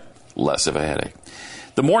cleanup less of a headache.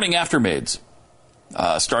 The Morning After Maids,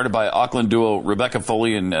 started by Auckland duo Rebecca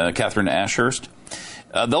Foley and Catherine Ashurst.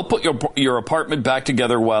 They'll put your apartment back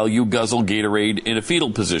together while you guzzle Gatorade in a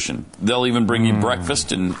fetal position. They'll even bring you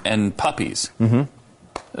breakfast and puppies.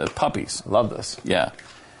 Mm-hmm. Puppies. Love this. Yeah.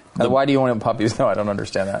 Why do you want puppies? No, I don't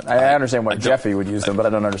understand that. I understand why Jeffy would use them, but I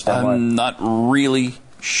don't understand why. I'm not really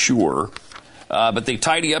sure. But they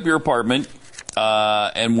tidy up your apartment,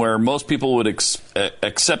 and where most people would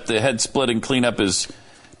accept the head-splitting cleanup as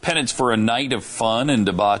penance for a night of fun and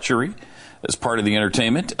debauchery as part of the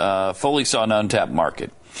entertainment, Foley saw an untapped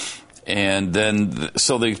market. And then,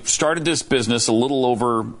 so they started this business a little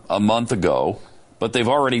over a month ago, but they've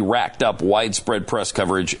already racked up widespread press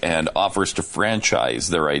coverage and offers to franchise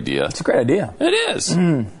their idea. It's a great idea. It is.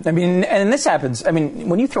 I mean, and this happens. I mean,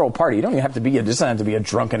 when you throw a party, you don't even have to be. It doesn't have to be a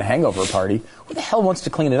drunken hangover party. Who the hell wants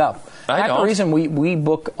to clean it up? That's the reason we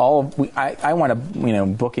book all. I want to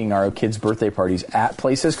booking our kids' birthday parties at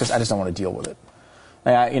places because I just don't want to deal with it.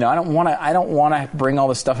 I don't want to bring all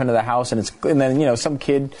this stuff into the house and then some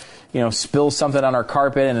kid spills something on our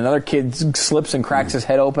carpet and another kid slips and cracks his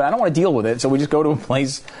head open. I don't want to deal with it, so we just go to a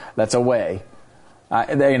place that's away.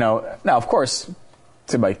 Now, of course,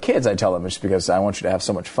 to my kids, I tell them it's because I want you to have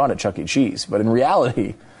so much fun at Chuck E. Cheese. But in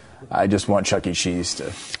reality, I just want Chuck E. Cheese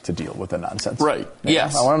to deal with the nonsense. Right.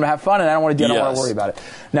 Yes. I want them to have fun, and I don't want to worry about it.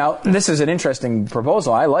 Now, this is an interesting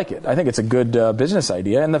proposal. I like it. I think it's a good business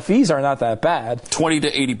idea, and the fees are not that bad. $20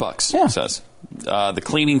 to $80. Yeah. It says. The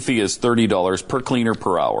cleaning fee is $30 per cleaner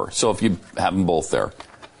per hour. So if you have them both there,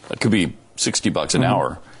 it could be $60 an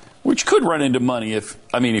hour, which could run into money if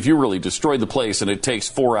you really destroyed the place and it takes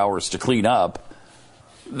 4 hours to clean up.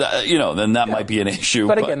 Then that might be an issue.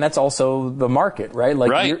 But again, that's also the market, right?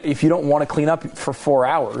 Like, if you don't want to clean up for 4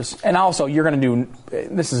 hours, and also you're going to do.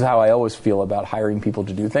 This is how I always feel about hiring people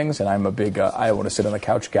to do things, and I'm a big I want to sit on the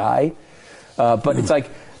couch guy. But it's like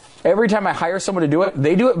every time I hire someone to do it,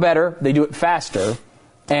 they do it better, they do it faster,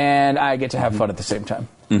 and I get to have fun at the same time.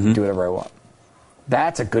 Do whatever I want.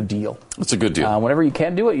 That's a good deal. It's a good deal. Whenever you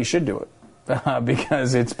can do it, you should do it.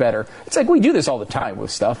 Because it's better. It's like we do this all the time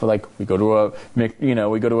with stuff. Like we go to a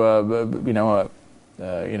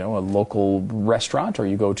a local restaurant, or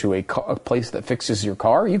you go to a place that fixes your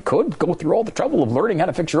car. You could go through all the trouble of learning how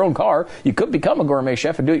to fix your own car. You could become a gourmet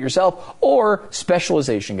chef and do it yourself, or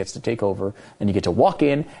specialization gets to take over, and you get to walk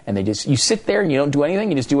in, and you sit there and you don't do anything.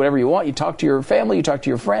 You just do whatever you want. You talk to your family, you talk to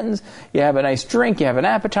your friends, you have a nice drink, you have an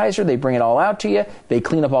appetizer. They bring it all out to you. They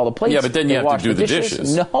clean up all the plates. Yeah, but then you have to do the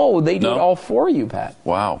dishes. No, they do it all for you, Pat.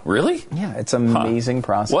 Wow, really? Yeah, it's an amazing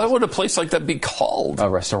process. What would a place like that be called? A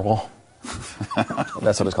restaurant.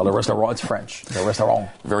 That's what it's called, a restaurant. It's French. It's a restaurant.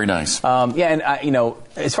 Very nice. And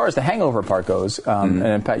as far as the hangover part goes,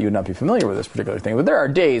 and Pat, you would not be familiar with this particular thing, but there are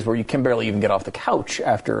days where you can barely even get off the couch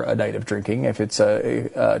after a night of drinking if it's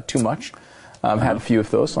too much. Had a few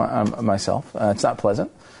of those myself. It's not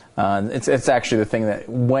pleasant. It's actually the thing that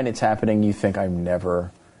when it's happening, you think, I'm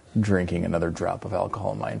never drinking another drop of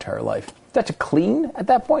alcohol in my entire life. That to clean at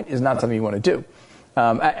that point is not something you want to do.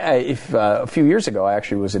 A few years ago, I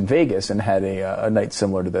actually was in Vegas and had a night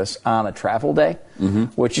similar to this on a travel day,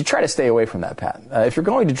 which you try to stay away from that, Pat. If you're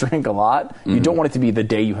going to drink a lot, you don't want it to be the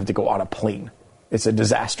day you have to go on a plane. It's a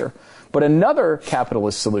disaster. But another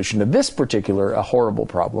capitalist solution to this particular horrible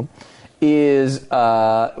problem is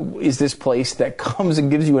this place that comes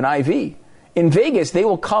and gives you an IV. In Vegas, they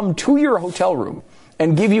will come to your hotel room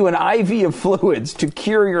and give you an IV of fluids to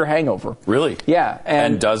cure your hangover. Really? Yeah.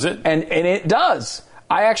 And does it? And it does.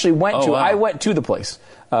 I actually went to the place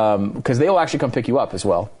because they will actually come pick you up as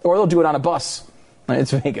well, or they'll do it on a bus.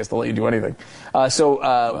 It's Vegas; they'll let you do anything.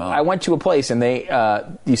 I went to a place, and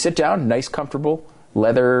you sit down, nice, comfortable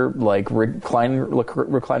leather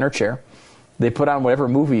recliner chair. They put on whatever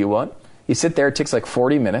movie you want. You sit there. It takes like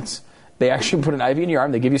 40 minutes. They actually put an IV in your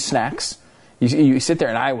arm. They give you snacks. You sit there,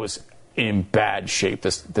 and I was in bad shape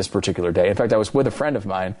this particular day. In fact, I was with a friend of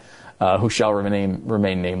mine who shall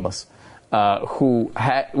remain nameless, who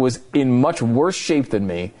was in much worse shape than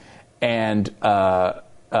me and had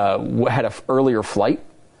an earlier flight.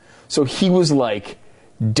 So he was like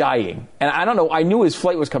dying. And I don't know, I knew his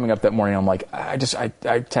flight was coming up that morning. I'm like, I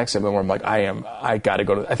texted him and I'm like, I got to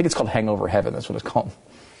go to, I think it's called Hangover Heaven. That's what it's called.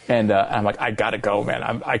 And I'm like, I got to go,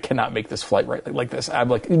 man. I cannot make this flight right like this. I'm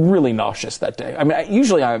like really nauseous that day. I mean,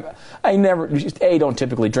 usually I never, A, don't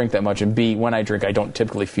typically drink that much, and B, when I drink, I don't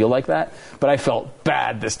typically feel like that. But I felt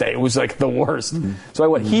bad this day. It was like the worst. So I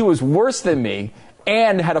went, he was worse than me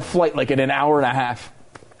and had a flight like in an hour and a half.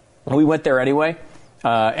 We went there anyway.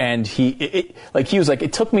 And he was like,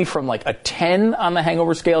 it took me from like a 10 on the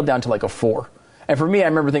hangover scale down to like a 4. And for me, I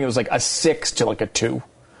remember thinking it was like a 6 to like a 2.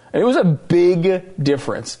 And it was a big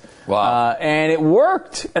difference. Wow. And it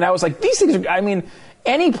worked. And I was like, these things are, I mean,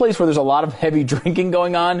 any place where there's a lot of heavy drinking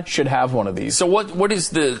going on should have one of these. So what is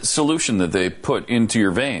the solution that they put into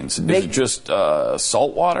your veins? Is it just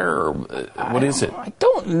salt water, or what is it?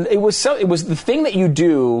 It was the thing that you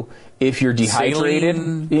do if you're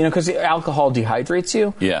dehydrated, because alcohol dehydrates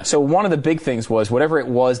you. Yeah. So one of the big things was whatever it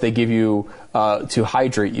was they give you to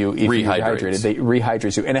hydrate you. If you're dehydrated, they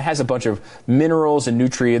rehydrate you, and it has a bunch of minerals and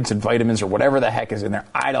nutrients and vitamins or whatever the heck is in there.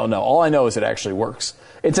 I don't know. All I know is it actually works.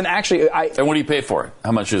 It's an actually. And what do you pay for it?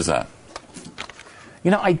 How much is that?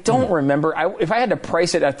 I don't remember. If I had to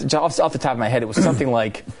price it off the top of my head, it was something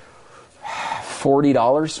like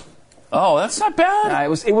 $40. Oh, that's not bad. It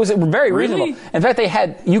was very reasonable. Really? In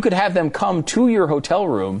fact, you could have them come to your hotel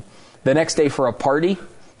room the next day for a party.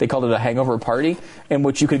 They called it a hangover party, in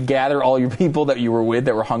which you could gather all your people that you were with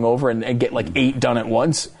that were hungover and get like 8 done at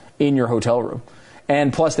once in your hotel room.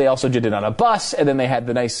 And plus, they also did it on a bus, and then they had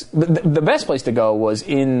the best place to go was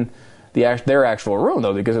in their actual room,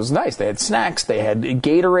 though, because it was nice. They had snacks, they had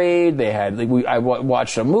Gatorade, I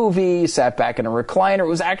watched a movie, sat back in a recliner. It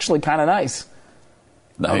was actually kind of nice.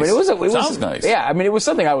 Nice. I mean, it sounds nice. Yeah, I mean, it was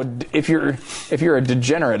something I would, if you're a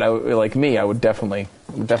degenerate like me, I would definitely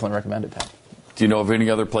recommend it. Pat. Do you know of any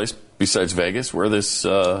other place besides Vegas where this?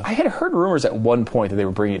 I had heard rumors at one point that they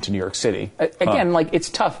were bringing it to New York City. Again, it's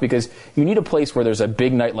tough because you need a place where there's a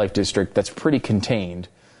big nightlife district that's pretty contained.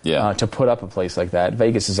 Yeah. To put up a place like that.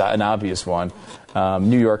 Vegas is an obvious one.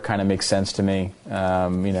 New York kind of makes sense to me.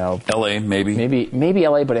 L.A. maybe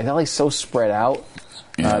L.A., but LA's so spread out.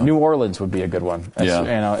 Yeah. New Orleans would be a good one.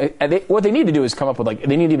 What they need to do is come up with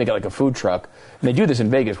they need to make a food truck. And they do this in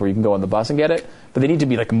Vegas where you can go on the bus and get it, but they need to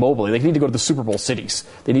be mobile. They need to go to the Super Bowl cities.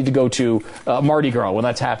 They need to go to Mardi Gras when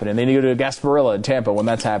that's happening. They need to go to Gasparilla in Tampa when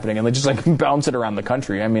that's happening, and they just bounce it around the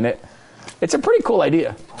country. I mean, it's a pretty cool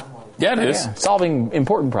idea. Yeah, it is. Solving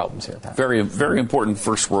important problems here. Very, very important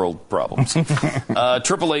first world problems.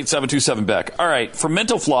 888-727-BECK. All right, for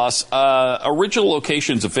Mental Floss, original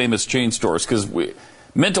locations of famous chain stores, because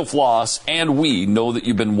Mental Floss and we know that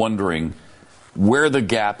you've been wondering where the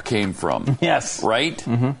Gap came from. Yes. Right?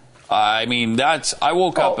 Mm-hmm. I mean, I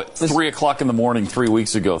woke up at 3 o'clock in the morning 3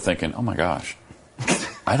 weeks ago thinking, oh my gosh,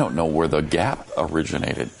 I don't know where the Gap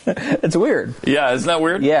originated. It's weird. Yeah, isn't that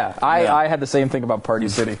weird? Yeah, I had the same thing about Party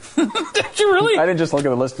City. Did you really? I didn't just look at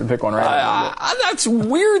the list and pick one right. That's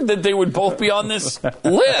weird that they would both be on this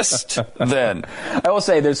list then. I will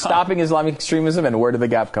say there's stopping Islamic extremism and where did the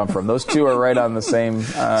Gap come from? Those two are right on the same.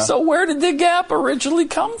 So where did the Gap originally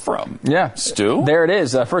come from? Yeah. Stu? There it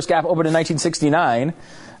is. First Gap opened in 1969.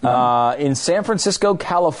 In San Francisco,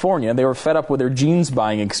 California. They were fed up with their jeans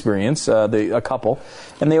buying experience, a couple,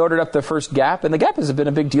 and they ordered up their first Gap. And the Gap has been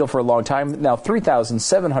a big deal for a long time. Now,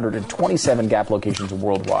 3,727 Gap locations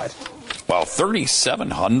worldwide. Wow,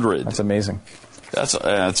 3,700. That's amazing. That's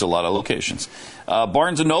a lot of locations.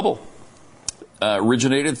 Barnes & Noble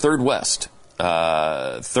originated Third West.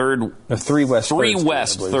 Three West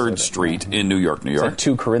 3rd Street in New York, New York. It's like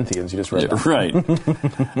 2 Corinthians, you just read that. Right.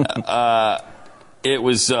 It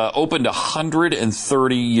was opened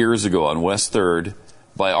 130 years ago on West 3rd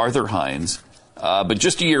by Arthur Hines. But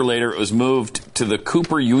just a year later, it was moved to the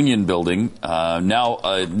Cooper Union Building, now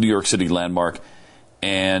a New York City landmark,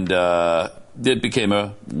 and it became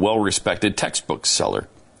a well-respected textbook seller.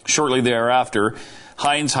 Shortly thereafter,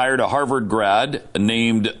 Hines hired a Harvard grad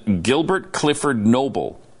named Gilbert Clifford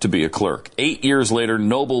Noble to be a clerk. 8 years later,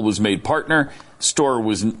 Noble was made partner. Store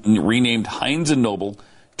was renamed Hines & Noble.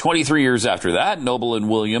 23 years after that, Noble and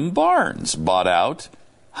William Barnes bought out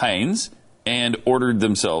Hines and ordered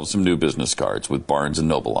themselves some new business cards with Barnes &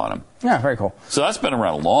 Noble on them. Yeah, very cool. So that's been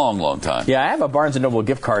around a long, long time. Yeah, I have a Barnes & Noble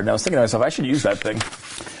gift card, and I was thinking to myself, I should use that thing.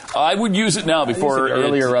 I would use it now before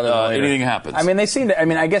anything happens. I mean, they seem to,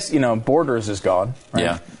 I guess, Borders is gone, right?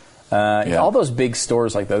 Yeah. All those big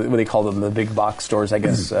stores, like what they call them, the big box stores, I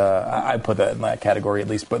guess, I put that in that category at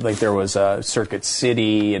least. But like there was Circuit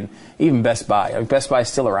City and even Best Buy. I mean, Best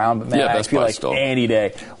Buy's still around, but man, I feel like still. Any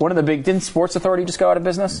day. One of the big, didn't Sports Authority just go out of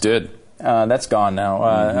business? Did. That's gone now.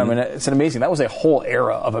 I mean, it's amazing. That was a whole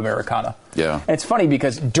era of Americana. Yeah. And it's funny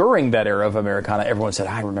because during that era of Americana, everyone said,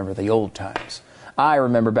 I remember the old times. I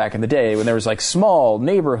remember back in the day when there was like small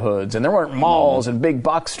neighborhoods and there weren't malls and big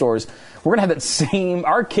box stores. We're going to have that same,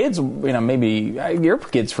 our kids, maybe your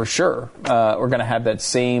kids for sure, are going to have that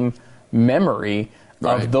same memory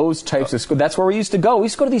of those types of schools. That's where we used to go. We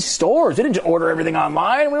used to go to these stores. We didn't just order everything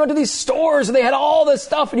online. We went to these stores and they had all this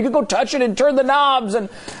stuff and you could go touch it and turn the knobs and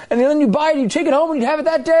then you buy it and you take it home and you'd have it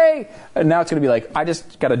that day. And now it's going to be like, I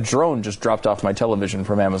just got a drone just dropped off my television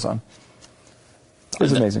from Amazon.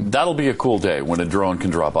 It's amazing. That'll be a cool day when a drone can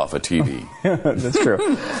drop off a TV. That's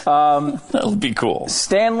true. That'll be cool.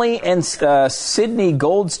 Stanley and Sidney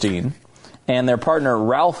Goldstein and their partner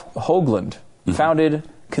Ralph Hoagland founded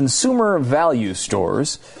Consumer Value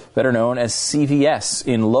Stores, better known as CVS,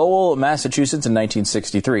 in Lowell, Massachusetts in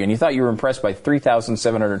 1963. And you thought you were impressed by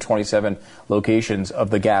 3,727 locations of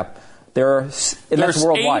the Gap. There's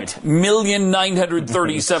worldwide.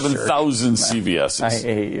 8,937,000 CVSs. I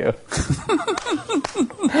hate you.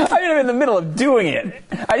 I'm in the middle of doing it.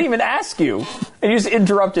 I didn't even ask you. And you just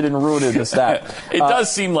interrupted and ruined the stat. It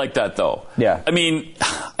does seem like that, though. Yeah. I mean,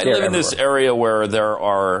 I live in this area where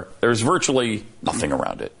there's virtually nothing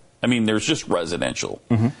around it. I mean, there's just residential.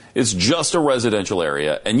 Mm-hmm. It's just a residential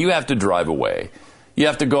area, and you have to drive away. You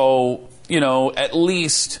have to go, at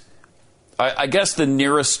least... I guess the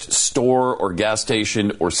nearest store or gas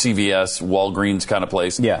station or CVS, Walgreens kind of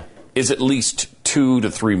place is at least 2 to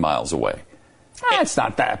 3 miles away. It's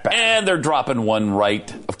not that bad. And they're dropping one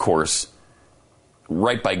right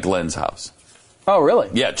by Glenn's house. Oh, really?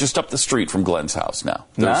 Yeah, just up the street from Glenn's house now.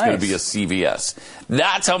 There's going to be a CVS.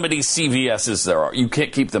 That's how many CVSs there are. You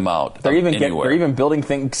can't keep them out. They're even building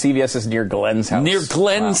CVSs near Glenn's house. Near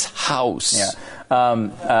Glenn's house. Yeah.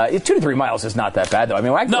 2 to 3 miles is not that bad, though. I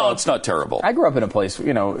mean, it's not terrible. I grew up in a place,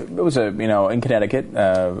 it was in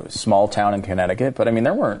Connecticut, small town in Connecticut, but I mean,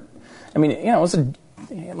 it was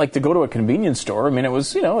like to go to a convenience store. I mean, it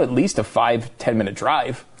was, at least a 5-10 minute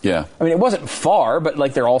drive. Yeah. I mean, it wasn't far, but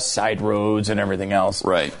like they're all side roads and everything else.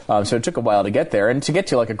 Right. So it took a while to get there. And to get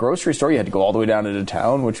to like a grocery store, you had to go all the way down into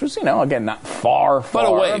town, which was, again, not far, but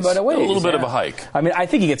a ways. But a ways. A little bit of a hike. I mean, I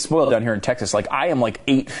think you get spoiled down here in Texas. Like, I am like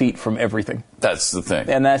 8 feet from everything. That's the thing.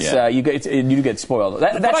 And that's, you get spoiled.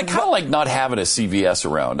 But I kind of like not having a CVS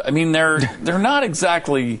around. I mean, they're not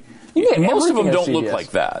exactly, most of them don't look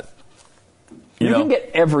like that. You can get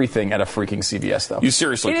everything at a freaking CVS, though. You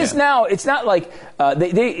seriously can. It is now. It's not like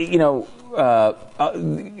this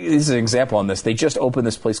is an example on this. They just opened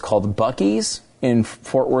this place called Buc-ee's in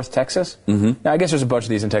Fort Worth, Texas. Mm-hmm. Now, I guess there's a bunch of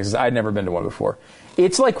these in Texas. I'd never been to one before.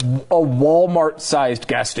 It's like a Walmart-sized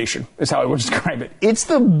gas station, is how I would describe it. It's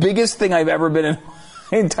the biggest thing I've ever been in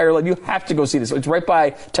my entire life. You have to go see this. It's right by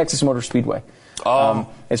Texas Motor Speedway.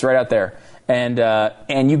 It's right out there.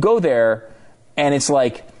 And you go there, and it's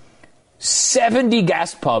like 70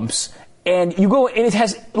 gas pumps, and you go, and it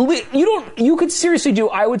has, you could seriously do,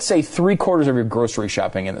 I would say, 3/4 of your grocery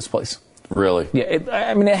shopping in this place. Really?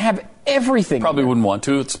 Yeah, they have everything. Probably wouldn't want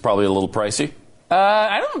to. It's probably a little pricey.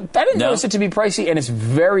 I didn't notice it to be pricey, and it's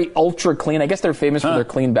very ultra clean. I guess they're famous for their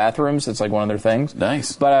clean bathrooms. It's like one of their things.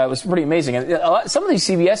 Nice. But it was pretty amazing. And some of these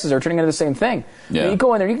CVSs are turning into the same thing. Yeah. You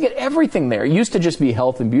go in there, you can get everything there. It used to just be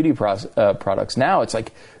health and beauty products. Now it's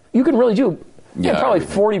like you can really do probably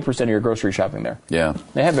 40% of your grocery shopping there. Yeah.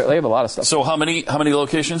 They have a lot of stuff. So how many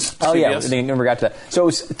locations? Oh, CVS? yeah, they never got to that. So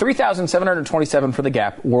it's 3,727 for the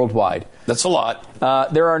Gap worldwide. That's a lot.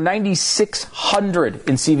 There are 9,600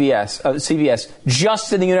 in CVS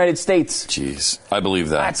just in the United States. Jeez, I believe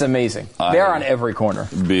that. That's amazing. They're on every corner.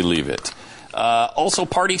 Believe it. Also,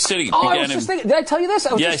 Party City Oh, began I was just thinking, did I tell you this?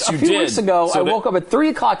 Yes, a you few did. weeks ago, So I woke up at 3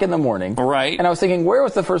 o'clock in the morning. Right. And I was thinking, where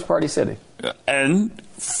was the first Party City? And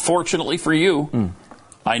fortunately for you,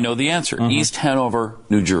 I know the answer. Mm-hmm. East Hanover,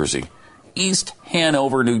 New Jersey. East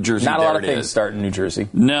Hanover, New Jersey. Not a lot of There it things is. start in New Jersey.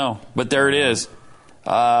 No, but there it is.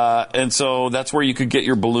 And so that's where you could get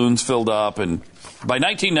your balloons filled up. And by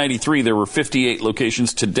 1993, there were 58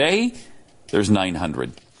 locations. Today, there's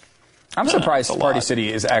 900. I'm surprised Party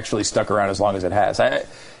City is actually stuck around as long as it has.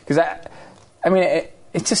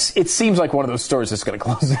 It seems like one of those stores that's going to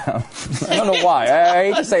close down. I don't know why. I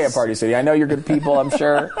hate to say it, Party City. I know you're good people, I'm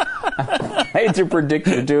sure. I hate to predict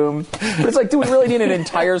your doom. But it's like, do we really need an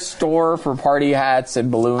entire store for party hats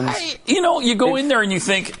and balloons? You go in there and you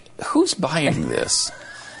think, who's buying this?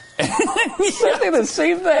 I think the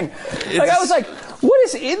same thing. I was like, what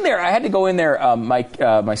is in there? I had to go in there.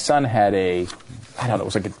 My son had it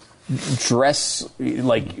was like a dress, I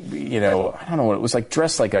don't know what it was, like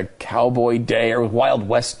dress like a cowboy day or Wild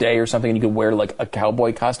West day or something, and you could wear like a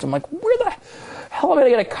cowboy costume. Like, where the hell am I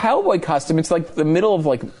going to get a cowboy costume? It's like the middle of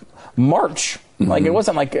like March. Mm-hmm. Like, it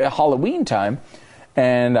wasn't like Halloween time.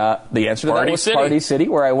 And the answer to that was Party City,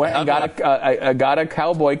 where I went and got a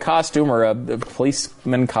cowboy costume or a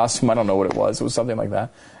policeman costume. I don't know what it was. It was something like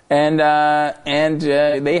that. And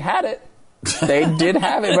they had it. They did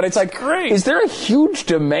have it, but it's like, great. Is there a huge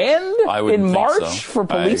demand in March for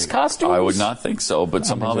police costumes? I would not think so, but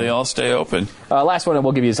somehow they all stay open. Last one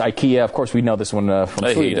we'll give you is IKEA. Of course, we know this one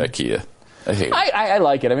from Sweden. I hate IKEA. I hate it. I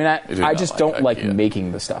like it. I mean, I just don't like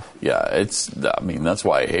making the stuff. Yeah, that's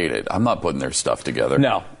why I hate it. I'm not putting their stuff together.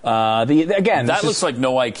 No. That looks like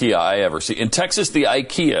no IKEA I ever see. In Texas, the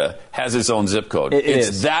IKEA has its own zip code.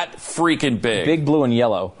 It's that freaking big. Big blue and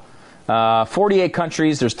yellow. 48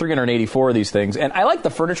 countries. There's 384 of these things. And I like the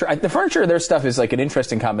furniture. The furniture of their stuff is like an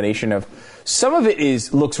interesting combination of some of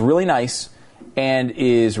it looks really nice and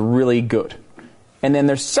is really good. And then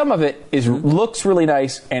there's some of it looks really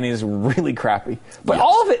nice and is really crappy. But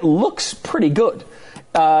all of it looks pretty good.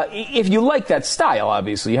 If you like that style,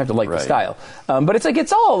 obviously, you have to like the style. But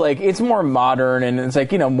it's more modern and it's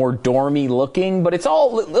like, more dormy looking, but it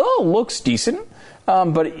all looks decent.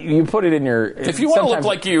 But you put it in your... If you want to look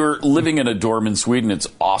like you're living in a dorm in Sweden, it's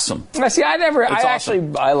awesome. See, I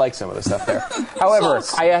like some of the stuff there. However,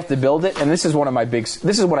 I have to build it, and this is one of my this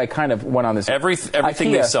is what I kind of went on this... Everything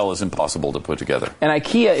IKEA, they sell is impossible to put together. And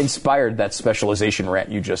IKEA inspired that specialization rant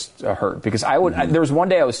you just heard. Because there was one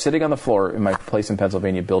day I was sitting on the floor in my place in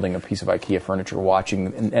Pennsylvania building a piece of IKEA furniture,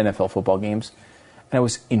 watching NFL football games, and I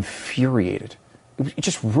was infuriated. It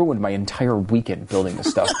just ruined my entire weekend building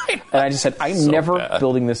this stuff. And I just said, I'm never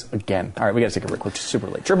building this again. All right, we got to take a break. We're super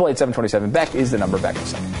late. 888-727. Beck is the number. Back in a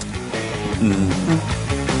second.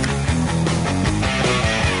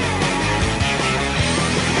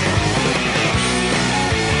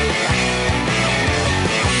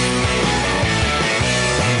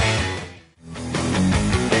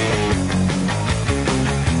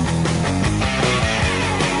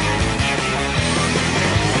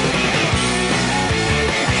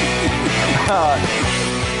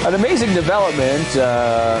 An amazing development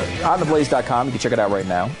on theblaze.com. You can check it out right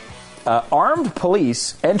now. Armed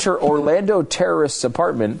police enter Orlando terrorist's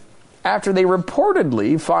apartment after they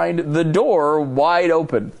reportedly find the door wide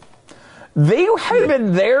open. They haven't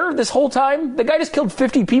been there this whole time. The guy just killed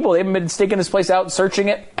 50 people. They haven't been staking this place out, searching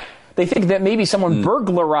it. They think that maybe someone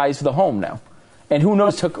burglarized the home now. And who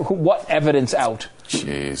knows what evidence out.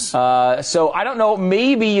 Jeez. So I don't know.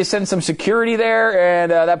 Maybe you send some security there,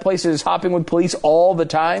 and that place is hopping with police all the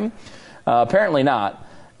time. Apparently not.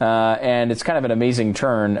 And it's kind of an amazing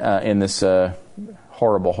turn in this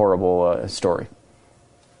horrible, horrible story.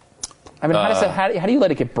 I mean, how do you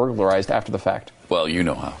let it get burglarized after the fact? Well, you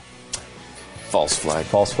know how. False flag.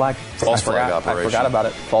 False flag. False flag operation. I forgot about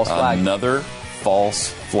it. False flag. Another false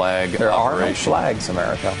flag there operation. Are no flags,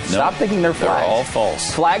 America. No, Stop thinking they're flags. They're all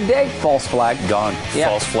false. Flag Day, false flag. Gone. Yeah,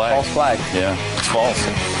 false flag. False flag. Yeah, it's false.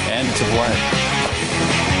 And it's a flag.